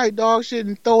up the white dog shit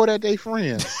and throw it at their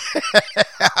friends.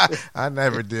 I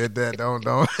never did that. Don't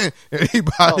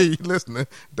anybody listening,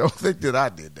 don't think that I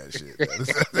did that shit.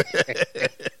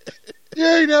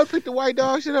 Yeah, you never pick the white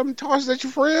dog shit up and toss it at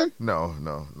your friend? No.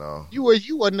 You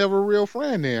were never a real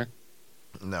friend there.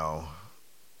 No.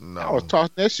 I was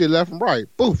tossing that shit left and right.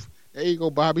 Boof. There you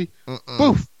go, Bobby. Mm-mm.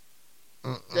 Boof.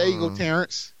 Mm-mm. There you go,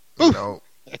 Terrence. Boof.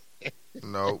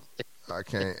 Nope. I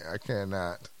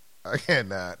cannot. I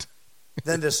cannot.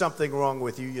 Then there's something wrong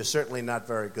with you. You're certainly not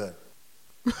very good.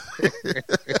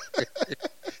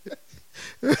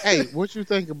 Hey, what you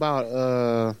think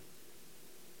about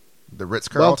The Ritz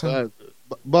Carlton?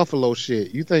 buffalo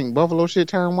shit? You think buffalo shit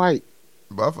turn white?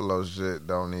 Buffalo shit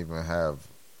don't even have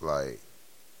like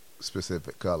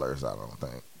specific colors, I don't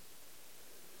think.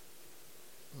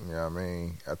 You know what I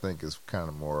mean? I think it's kind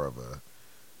of more of a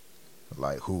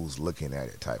like who's looking at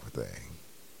it type of thing.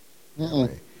 You know what I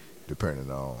mean?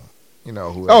 Depending on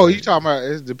who. Oh, you talking about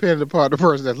it's dependent upon the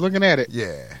person that's looking at it.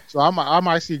 Yeah. So I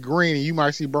might see green and you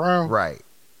might see brown. Right.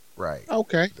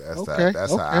 Okay. That's okay.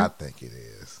 That's okay. how I think it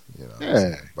is. You know.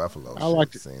 Yeah. Buffalo I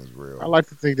like shit seems real. I like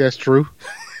to think that's true.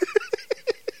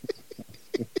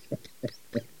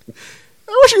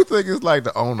 What you think it's like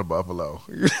to own a buffalo?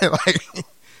 Like,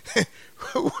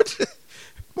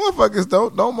 motherfuckers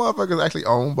don't motherfuckers actually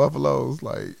own buffaloes?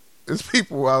 Like, there's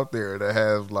people out there that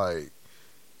have like,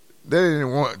 they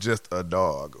didn't want just a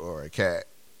dog or a cat,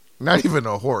 not even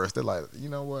a horse. They're like, you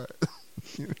know what?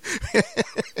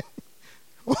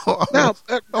 Now,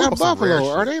 almost some rare buffalo,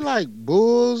 are shit. they like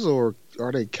bulls or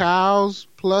are they cows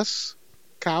plus?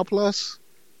 Cow plus?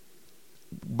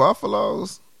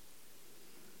 Buffaloes?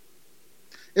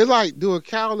 It's like, do a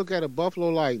cow look at a buffalo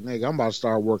like, nigga, I'm about to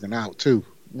start working out too.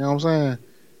 You know what I'm saying?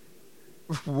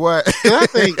 What? 'Cause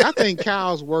I think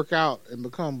cows work out and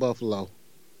become buffalo.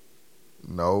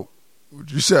 Nope.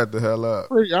 Would you shut the hell up?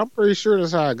 I'm pretty sure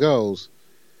that's how it goes.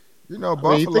 You know, I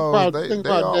mean, you buffaloes. think they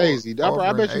about all Daisy. over I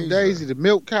in bet you Asia. Daisy, the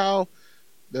milk cow,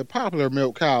 the popular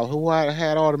milk cow, who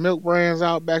had all the milk brands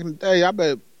out back in the day. I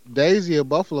bet Daisy a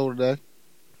buffalo today.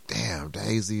 Damn,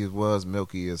 Daisy was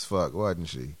milky as fuck, wasn't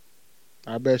she?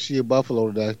 I bet she a buffalo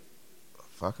today.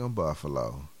 Fucking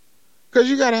buffalo. Because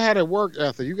you got to have that work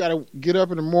ethic. You got to get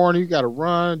up in the morning. You got to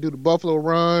run, do the buffalo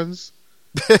runs.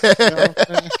 You know what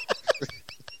I'm saying?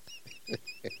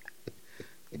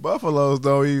 Buffaloes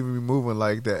don't even be moving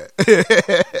like that.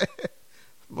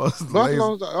 Most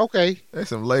Buffaloes, okay. They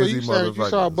some So lazy you said if you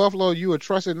saw a motherfuckers. buffalo, you would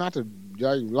trust it not to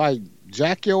like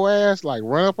jack your ass, like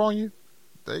run up on you?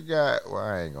 They got, well,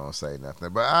 I ain't gonna say nothing,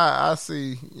 but I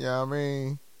see, you know what I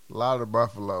mean? A lot of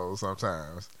buffaloes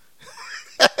sometimes.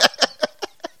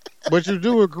 But you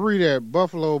do agree that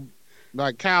buffalo,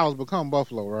 like cows, become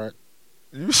buffalo, right?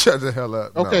 You shut the hell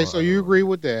up. Okay, No, so you agree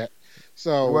with that.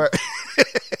 So What?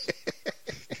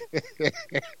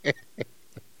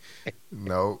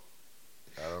 Nope.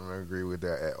 I don't agree with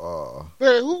that at all.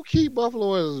 but who keep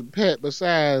buffalo as a pet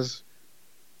besides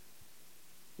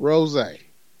Rose?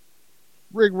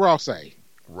 Rick Ross.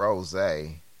 Rose.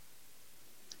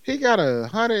 He got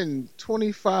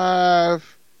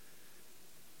 125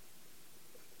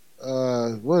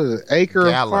 what is it, acre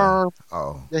Gallon. farm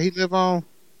Oh, that he live on.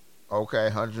 okay.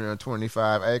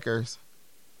 125 acres.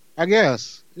 I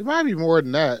guess it might be more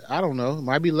than that. I don't know. It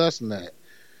might be less than that.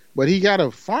 But he got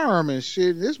a farm and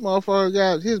shit. This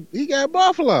motherfucker he got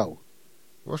buffalo.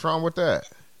 What's wrong with that?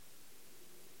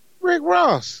 Rick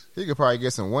Ross, He could probably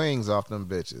get some wings off them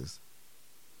bitches.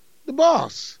 the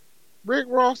boss. Rick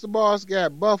Ross, the boss,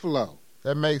 got buffalo.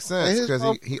 That makes And sense his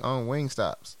because he owned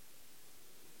Wingstops.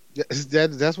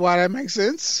 That's why that makes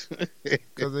sense.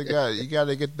 Because you got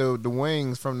to get the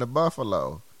wings from the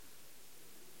buffalo.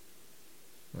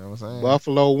 You know what I'm saying?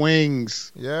 Buffalo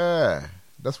wings. Yeah,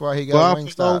 that's why he got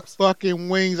Buffalo Wingstops. fucking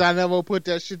wings. I never put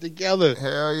that shit together.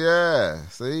 Hell yeah!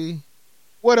 See?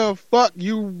 What the fuck?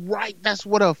 You right. That's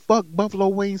where the fuck buffalo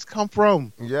wings come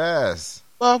from. Yes,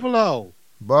 Buffalo.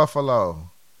 buffalo.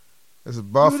 It's You know,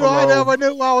 buffalo I never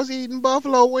knew I was eating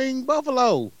buffalo wing.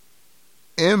 Buffalo.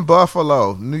 in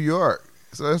Buffalo, New York.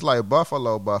 So it's like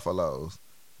buffaloes,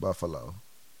 buffalo.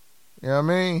 You know what I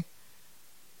mean?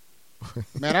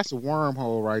 Man, that's a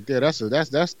wormhole right there. That's you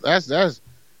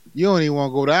don't even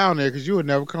want to go down there because you would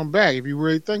never come back if you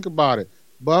really think about it.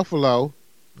 Buffalo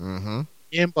Mm-hmm.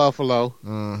 in Buffalo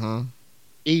Mm-hmm.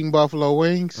 eating buffalo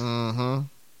wings. Mm-hmm.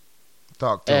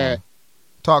 Talk to At him.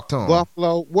 Talk to him.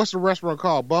 Buffalo. What's the restaurant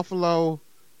called? Buffalo.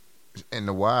 In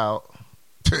the wild.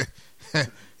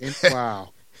 Wow.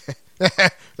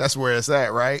 That's where it's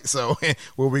at, right? So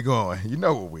where we going? You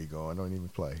know where we going. Don't even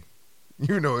play.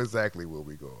 You know exactly where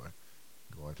we going.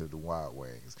 Going to the Wild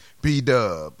Wings.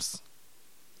 B-dubs.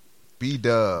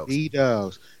 B-dubs.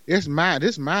 B-dubs. This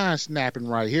mine snapping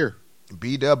right here.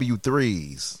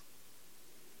 BW3s.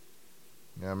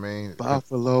 You know what I mean?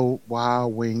 Buffalo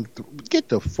Wild Wing. Get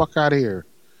the fuck out of here.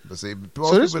 But see, So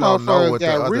most this people don't know motherfucker what the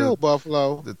got real other,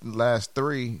 buffalo. the last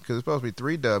three, because it's supposed to be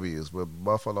 3 W's, but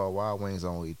Buffalo Wild Wings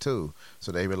only 2.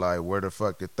 So they be like, where the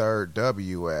fuck the third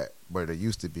W at? But it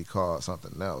used to be called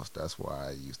something else. That's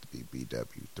why it used to be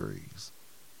BW3s.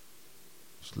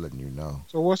 Just letting you know.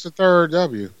 So what's the third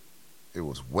W? It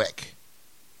was WEC.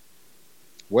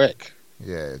 WEC.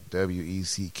 Yeah,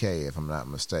 WECK if I'm not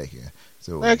mistaken.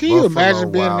 So it was Man, can you Buffalo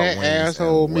imagine being Wild that Wings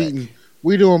asshole and WEC. meeting?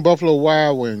 We doing Buffalo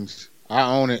Wild Wings. I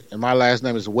own it, and my last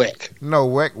name is WEC. No,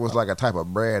 WEC was like a type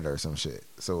of bread or some shit.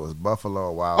 So it was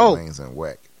Buffalo Wild Oh. Wings and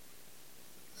WEC.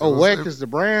 Oh, It was- WEC is the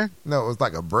brand? No, it was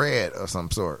like a bread of some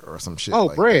sort or some shit. Oh,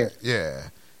 like bread. that. Yeah.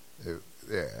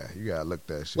 Yeah, you gotta look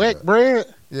that shit WEC up.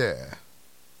 bread? Yeah,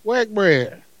 WEC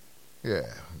bread. yeah.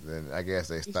 Then I guess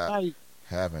they How stopped you,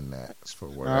 having that for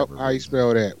how, whatever how you reason.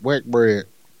 spell that? WEC bread.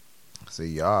 See,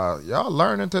 y'all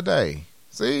learning today.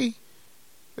 See,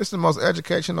 it's the most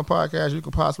educational podcast you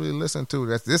could possibly listen to.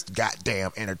 That's this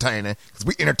goddamn entertaining because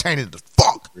we entertaining the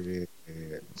fuck. Bread.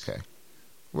 Okay,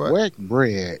 what? WEC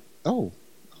bread. Oh,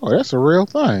 that's a real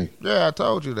thing. Yeah, I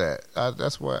told you that.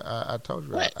 That's what I told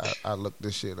you. WEC. I looked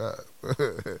this shit up.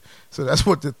 So that's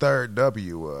what the third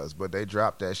W was, but they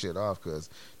dropped that shit off because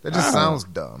that just Oh. sounds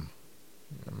dumb.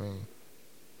 You know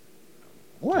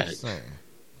what I mean, just WEC. saying.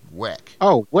 Whack.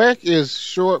 Oh, WEC is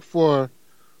short for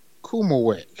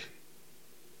Kumawek.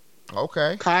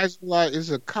 Okay. Kaiser-like is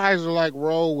a Kaiser-like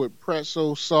roll with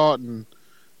pretzel, salt, and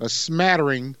a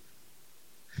smattering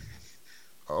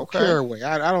Okay. Caraway.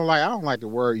 I don't like the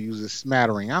word used as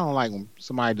smattering. I don't like when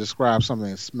somebody describes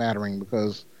something as smattering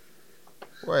because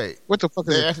Wait. what the fuck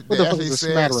is They, it? actually, What they the fuck actually is a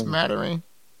said smattering? smattering?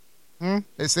 Hmm?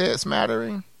 They said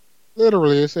smattering?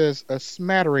 Literally, it says a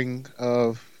smattering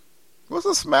of What's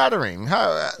a smattering?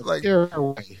 How, like,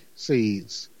 caraway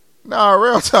seeds. no,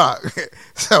 real talk.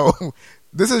 So,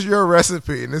 this is your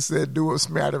recipe, and it said do a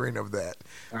smattering of that.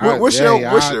 What's your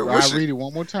I'll read it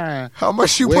one more time. how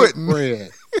much you Weck putting? bread.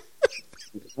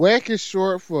 Weck is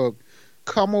short for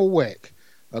Kummel Weck,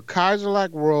 a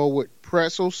Kaiser-like roll with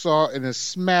pretzel salt and a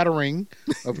smattering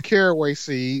of caraway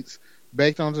seeds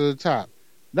baked onto the top.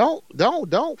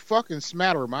 Don't fucking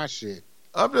smatter my shit.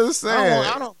 I'm just saying,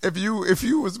 I don't- if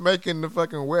you was making the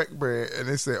fucking wet bread and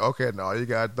they said, okay, no, you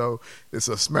got though, it's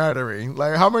a smattering.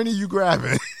 Like, how many you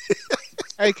grabbing?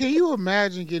 Hey, can you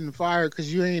imagine getting fired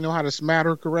because you ain't know how to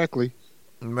smatter correctly?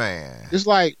 Man, It's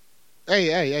like,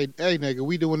 hey, nigga,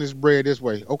 we doing this bread this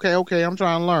way. Okay, I'm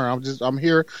trying to learn. I'm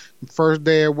here, first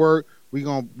day at work. We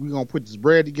gonna put this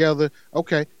bread together.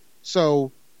 Okay,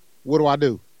 so what do I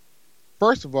do?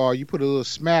 First of all, you put a little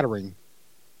smattering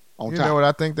on you top. know what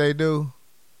I think they do?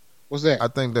 What's that? I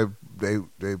think they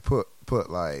put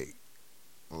like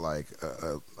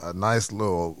a nice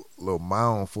little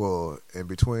mound full in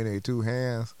between their two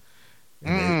hands,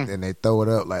 and they throw it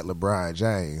up like LeBron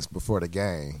James before the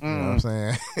game. You know what I'm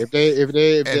saying? If they And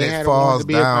had it wanted falls to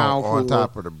be a down mouthful, on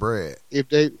top of the bread. if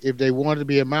they wanted to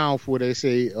be a mouthful, they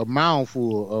say a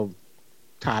mouthful of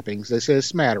toppings. They say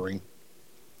smattering.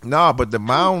 No, but the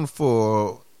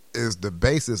moundful is the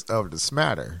basis of the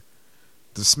smatter.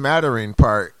 The smattering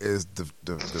part is the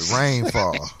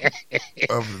rainfall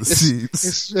of the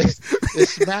seeds. It's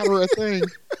smatter a thing.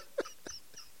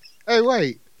 Hey,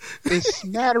 wait. Is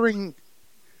smattering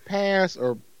past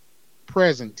or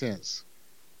present tense?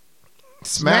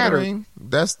 Smattering.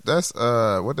 That's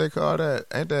what they call that.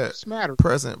 Ain't that Smatter.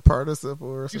 present participle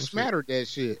or You something? smattered that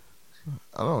shit.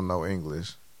 I don't know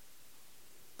English.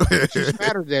 You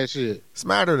smattered that shit.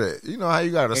 Smattered it. You know how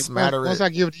you gotta And smatter once it. I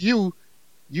give it to you,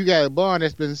 you got a bond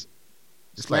that's been Just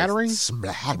smattering.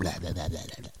 Like,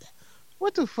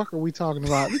 What the fuck are we talking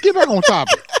about? Let's get back on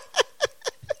topic.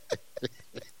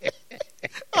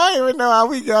 I don't even know how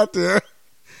we got there.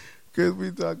 Cause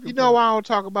we talking. You know what I don't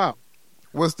talk about?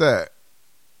 What's that?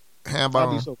 I'll be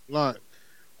Handball so blunt.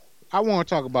 I want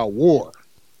to talk about war.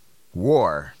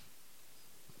 war.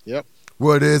 Yep.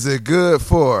 What is it good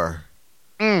for?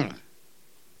 Mm,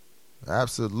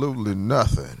 Absolutely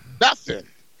nothing. nothing.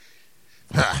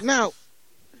 Now,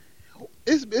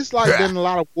 it's like been a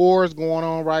lot of wars going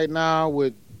on right now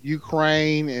with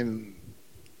Ukraine and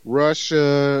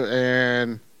Russia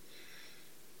and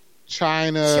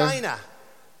China. China.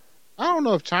 I don't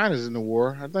know if China's in the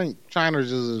war. I think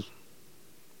China's just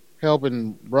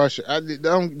helping Russia.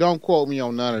 Don't quote me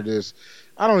on none of this.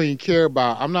 I don't even care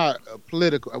about. I'm not a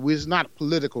political. It's not a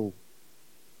political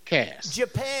cast.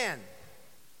 Japan.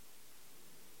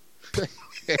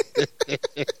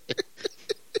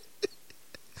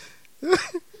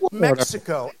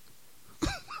 Mexico.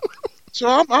 So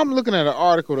I'm looking at an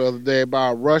article the other day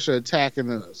about Russia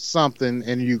attacking something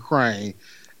in Ukraine,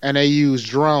 and they use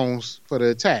drones for the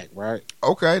attack. Right?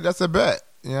 Okay, that's a bet.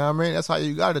 You know what I mean? That's how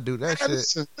you got to do that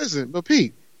shit. Listen, but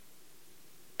Pete,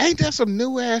 ain't that some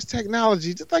new ass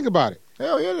technology? To think about it.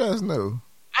 Hell yeah, that's new.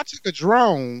 I took a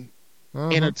drone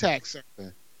and Mhm. attacked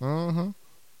something. Mhm.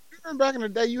 You remember back in the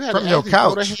day, you had From to your actually throw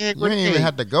the couch. hand You didn't even grenade.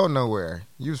 have to go nowhere.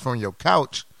 You was from your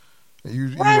couch.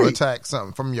 You Right. attack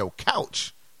something from your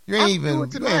couch. You I ain't do even it you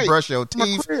tonight ain't brush your in my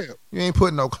teeth. crib. You ain't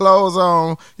putting no clothes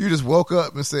on. You just woke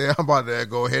up and said, "I'm about to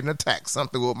go ahead and attack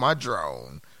something with my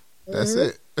drone." That's Mhm.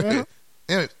 it. Mhm.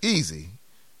 And it's easy.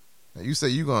 Now, you say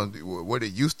you gonna do what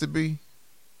it used to be?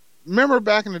 Remember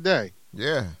back in the day,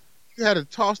 Yeah. you had to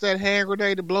toss that hand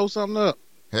grenade to blow something up.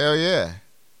 Hell yeah.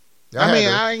 Y'all I had mean,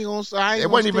 to- I ain't gonna. I ain't it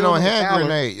wasn't even no no hand grenade.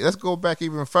 grenade. Let's go back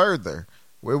even further.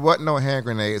 There wasn't no hand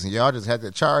grenades, and y'all just had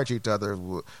to charge each other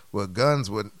with guns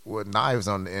with knives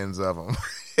on the ends of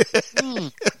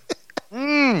them.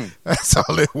 That's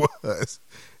all it was.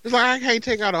 It's like I can't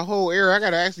take out a whole area. I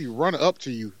gotta actually run up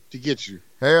to you to get you.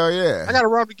 Hell yeah. I gotta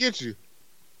run up to get you.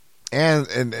 And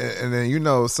then you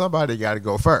know somebody got to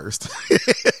go first.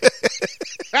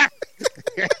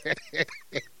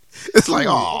 It's like,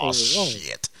 oh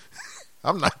shit,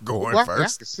 I'm not going Well,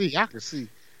 first. I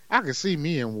can see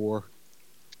me in war.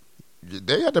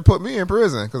 They had to put me in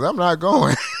prison because I'm not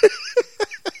going.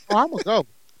 Oh,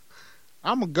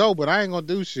 I'm gonna go, but I ain't gonna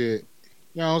do shit.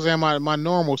 You know what I'm saying? My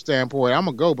normal standpoint, I'm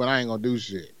gonna go, but I ain't gonna do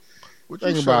shit. Would you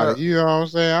Think shut about up? it. You know what I'm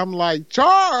saying? I'm like,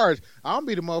 charge! I'm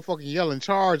be the motherfucking yelling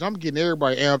charge. I'm getting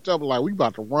everybody amped up like, we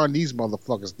about to run these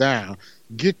motherfuckers down.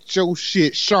 Get your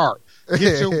shit sharp.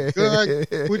 Get your gun.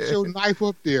 Put your knife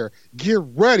up there. Get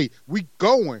ready. We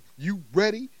going. You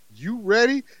ready? You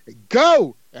ready?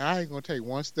 Go! And I ain't going to take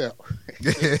one step.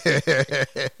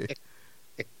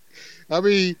 I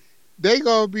mean, they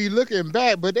going to be looking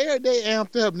back, but they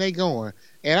amped up and they going.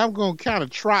 And I'm going to kind of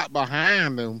trot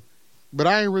behind them. But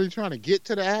I ain't really trying to get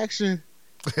to the action.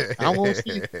 I'm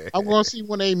gonna see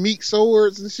when they meet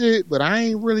swords and shit, but I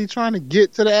ain't really trying to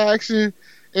get to the action.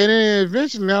 And then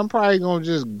eventually I'm probably gonna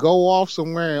just go off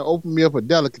somewhere and open me up a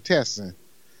delicatessen.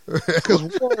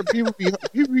 Because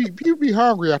people be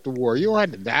hungry after war. You don't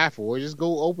have to die for it. Just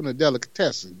go open a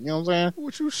delicatessen. You know what I'm saying?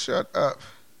 Would you shut up?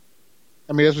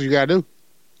 I mean, that's what you gotta do.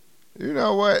 You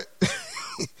know what?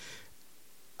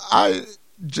 I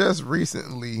just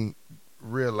recently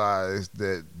realized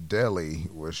that deli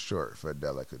was short for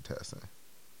delicatessen.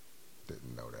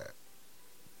 Didn't know that.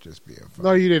 Just being funny.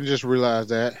 No, you didn't just realize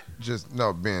that. Just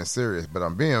no being serious, but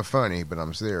I'm being funny, but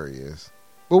I'm serious.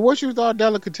 But what you thought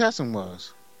delicatessen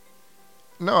was?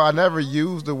 No, I never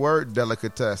used the word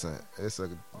delicatessen. It's a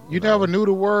You never knew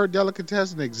the word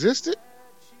delicatessen existed?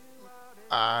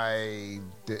 I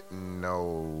didn't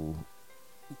know.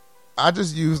 I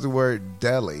just used the word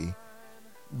deli.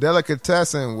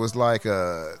 Delicatessen was like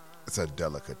it's a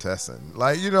delicatessen.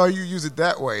 Like, you know, you use it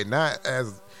that way, not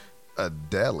as a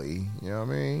deli. You know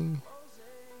what I mean?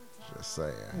 Just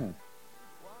saying.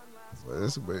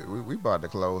 But we about to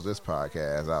close this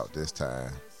podcast out this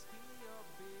time.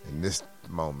 In this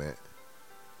moment.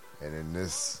 And in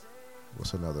this,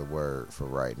 what's another word for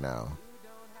right now?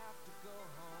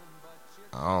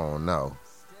 I don't know.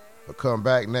 But come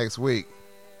back next week,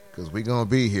 because we going to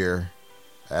be here.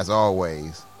 As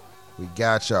always, we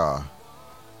got y'all.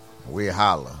 We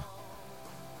holla.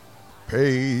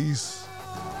 Peace.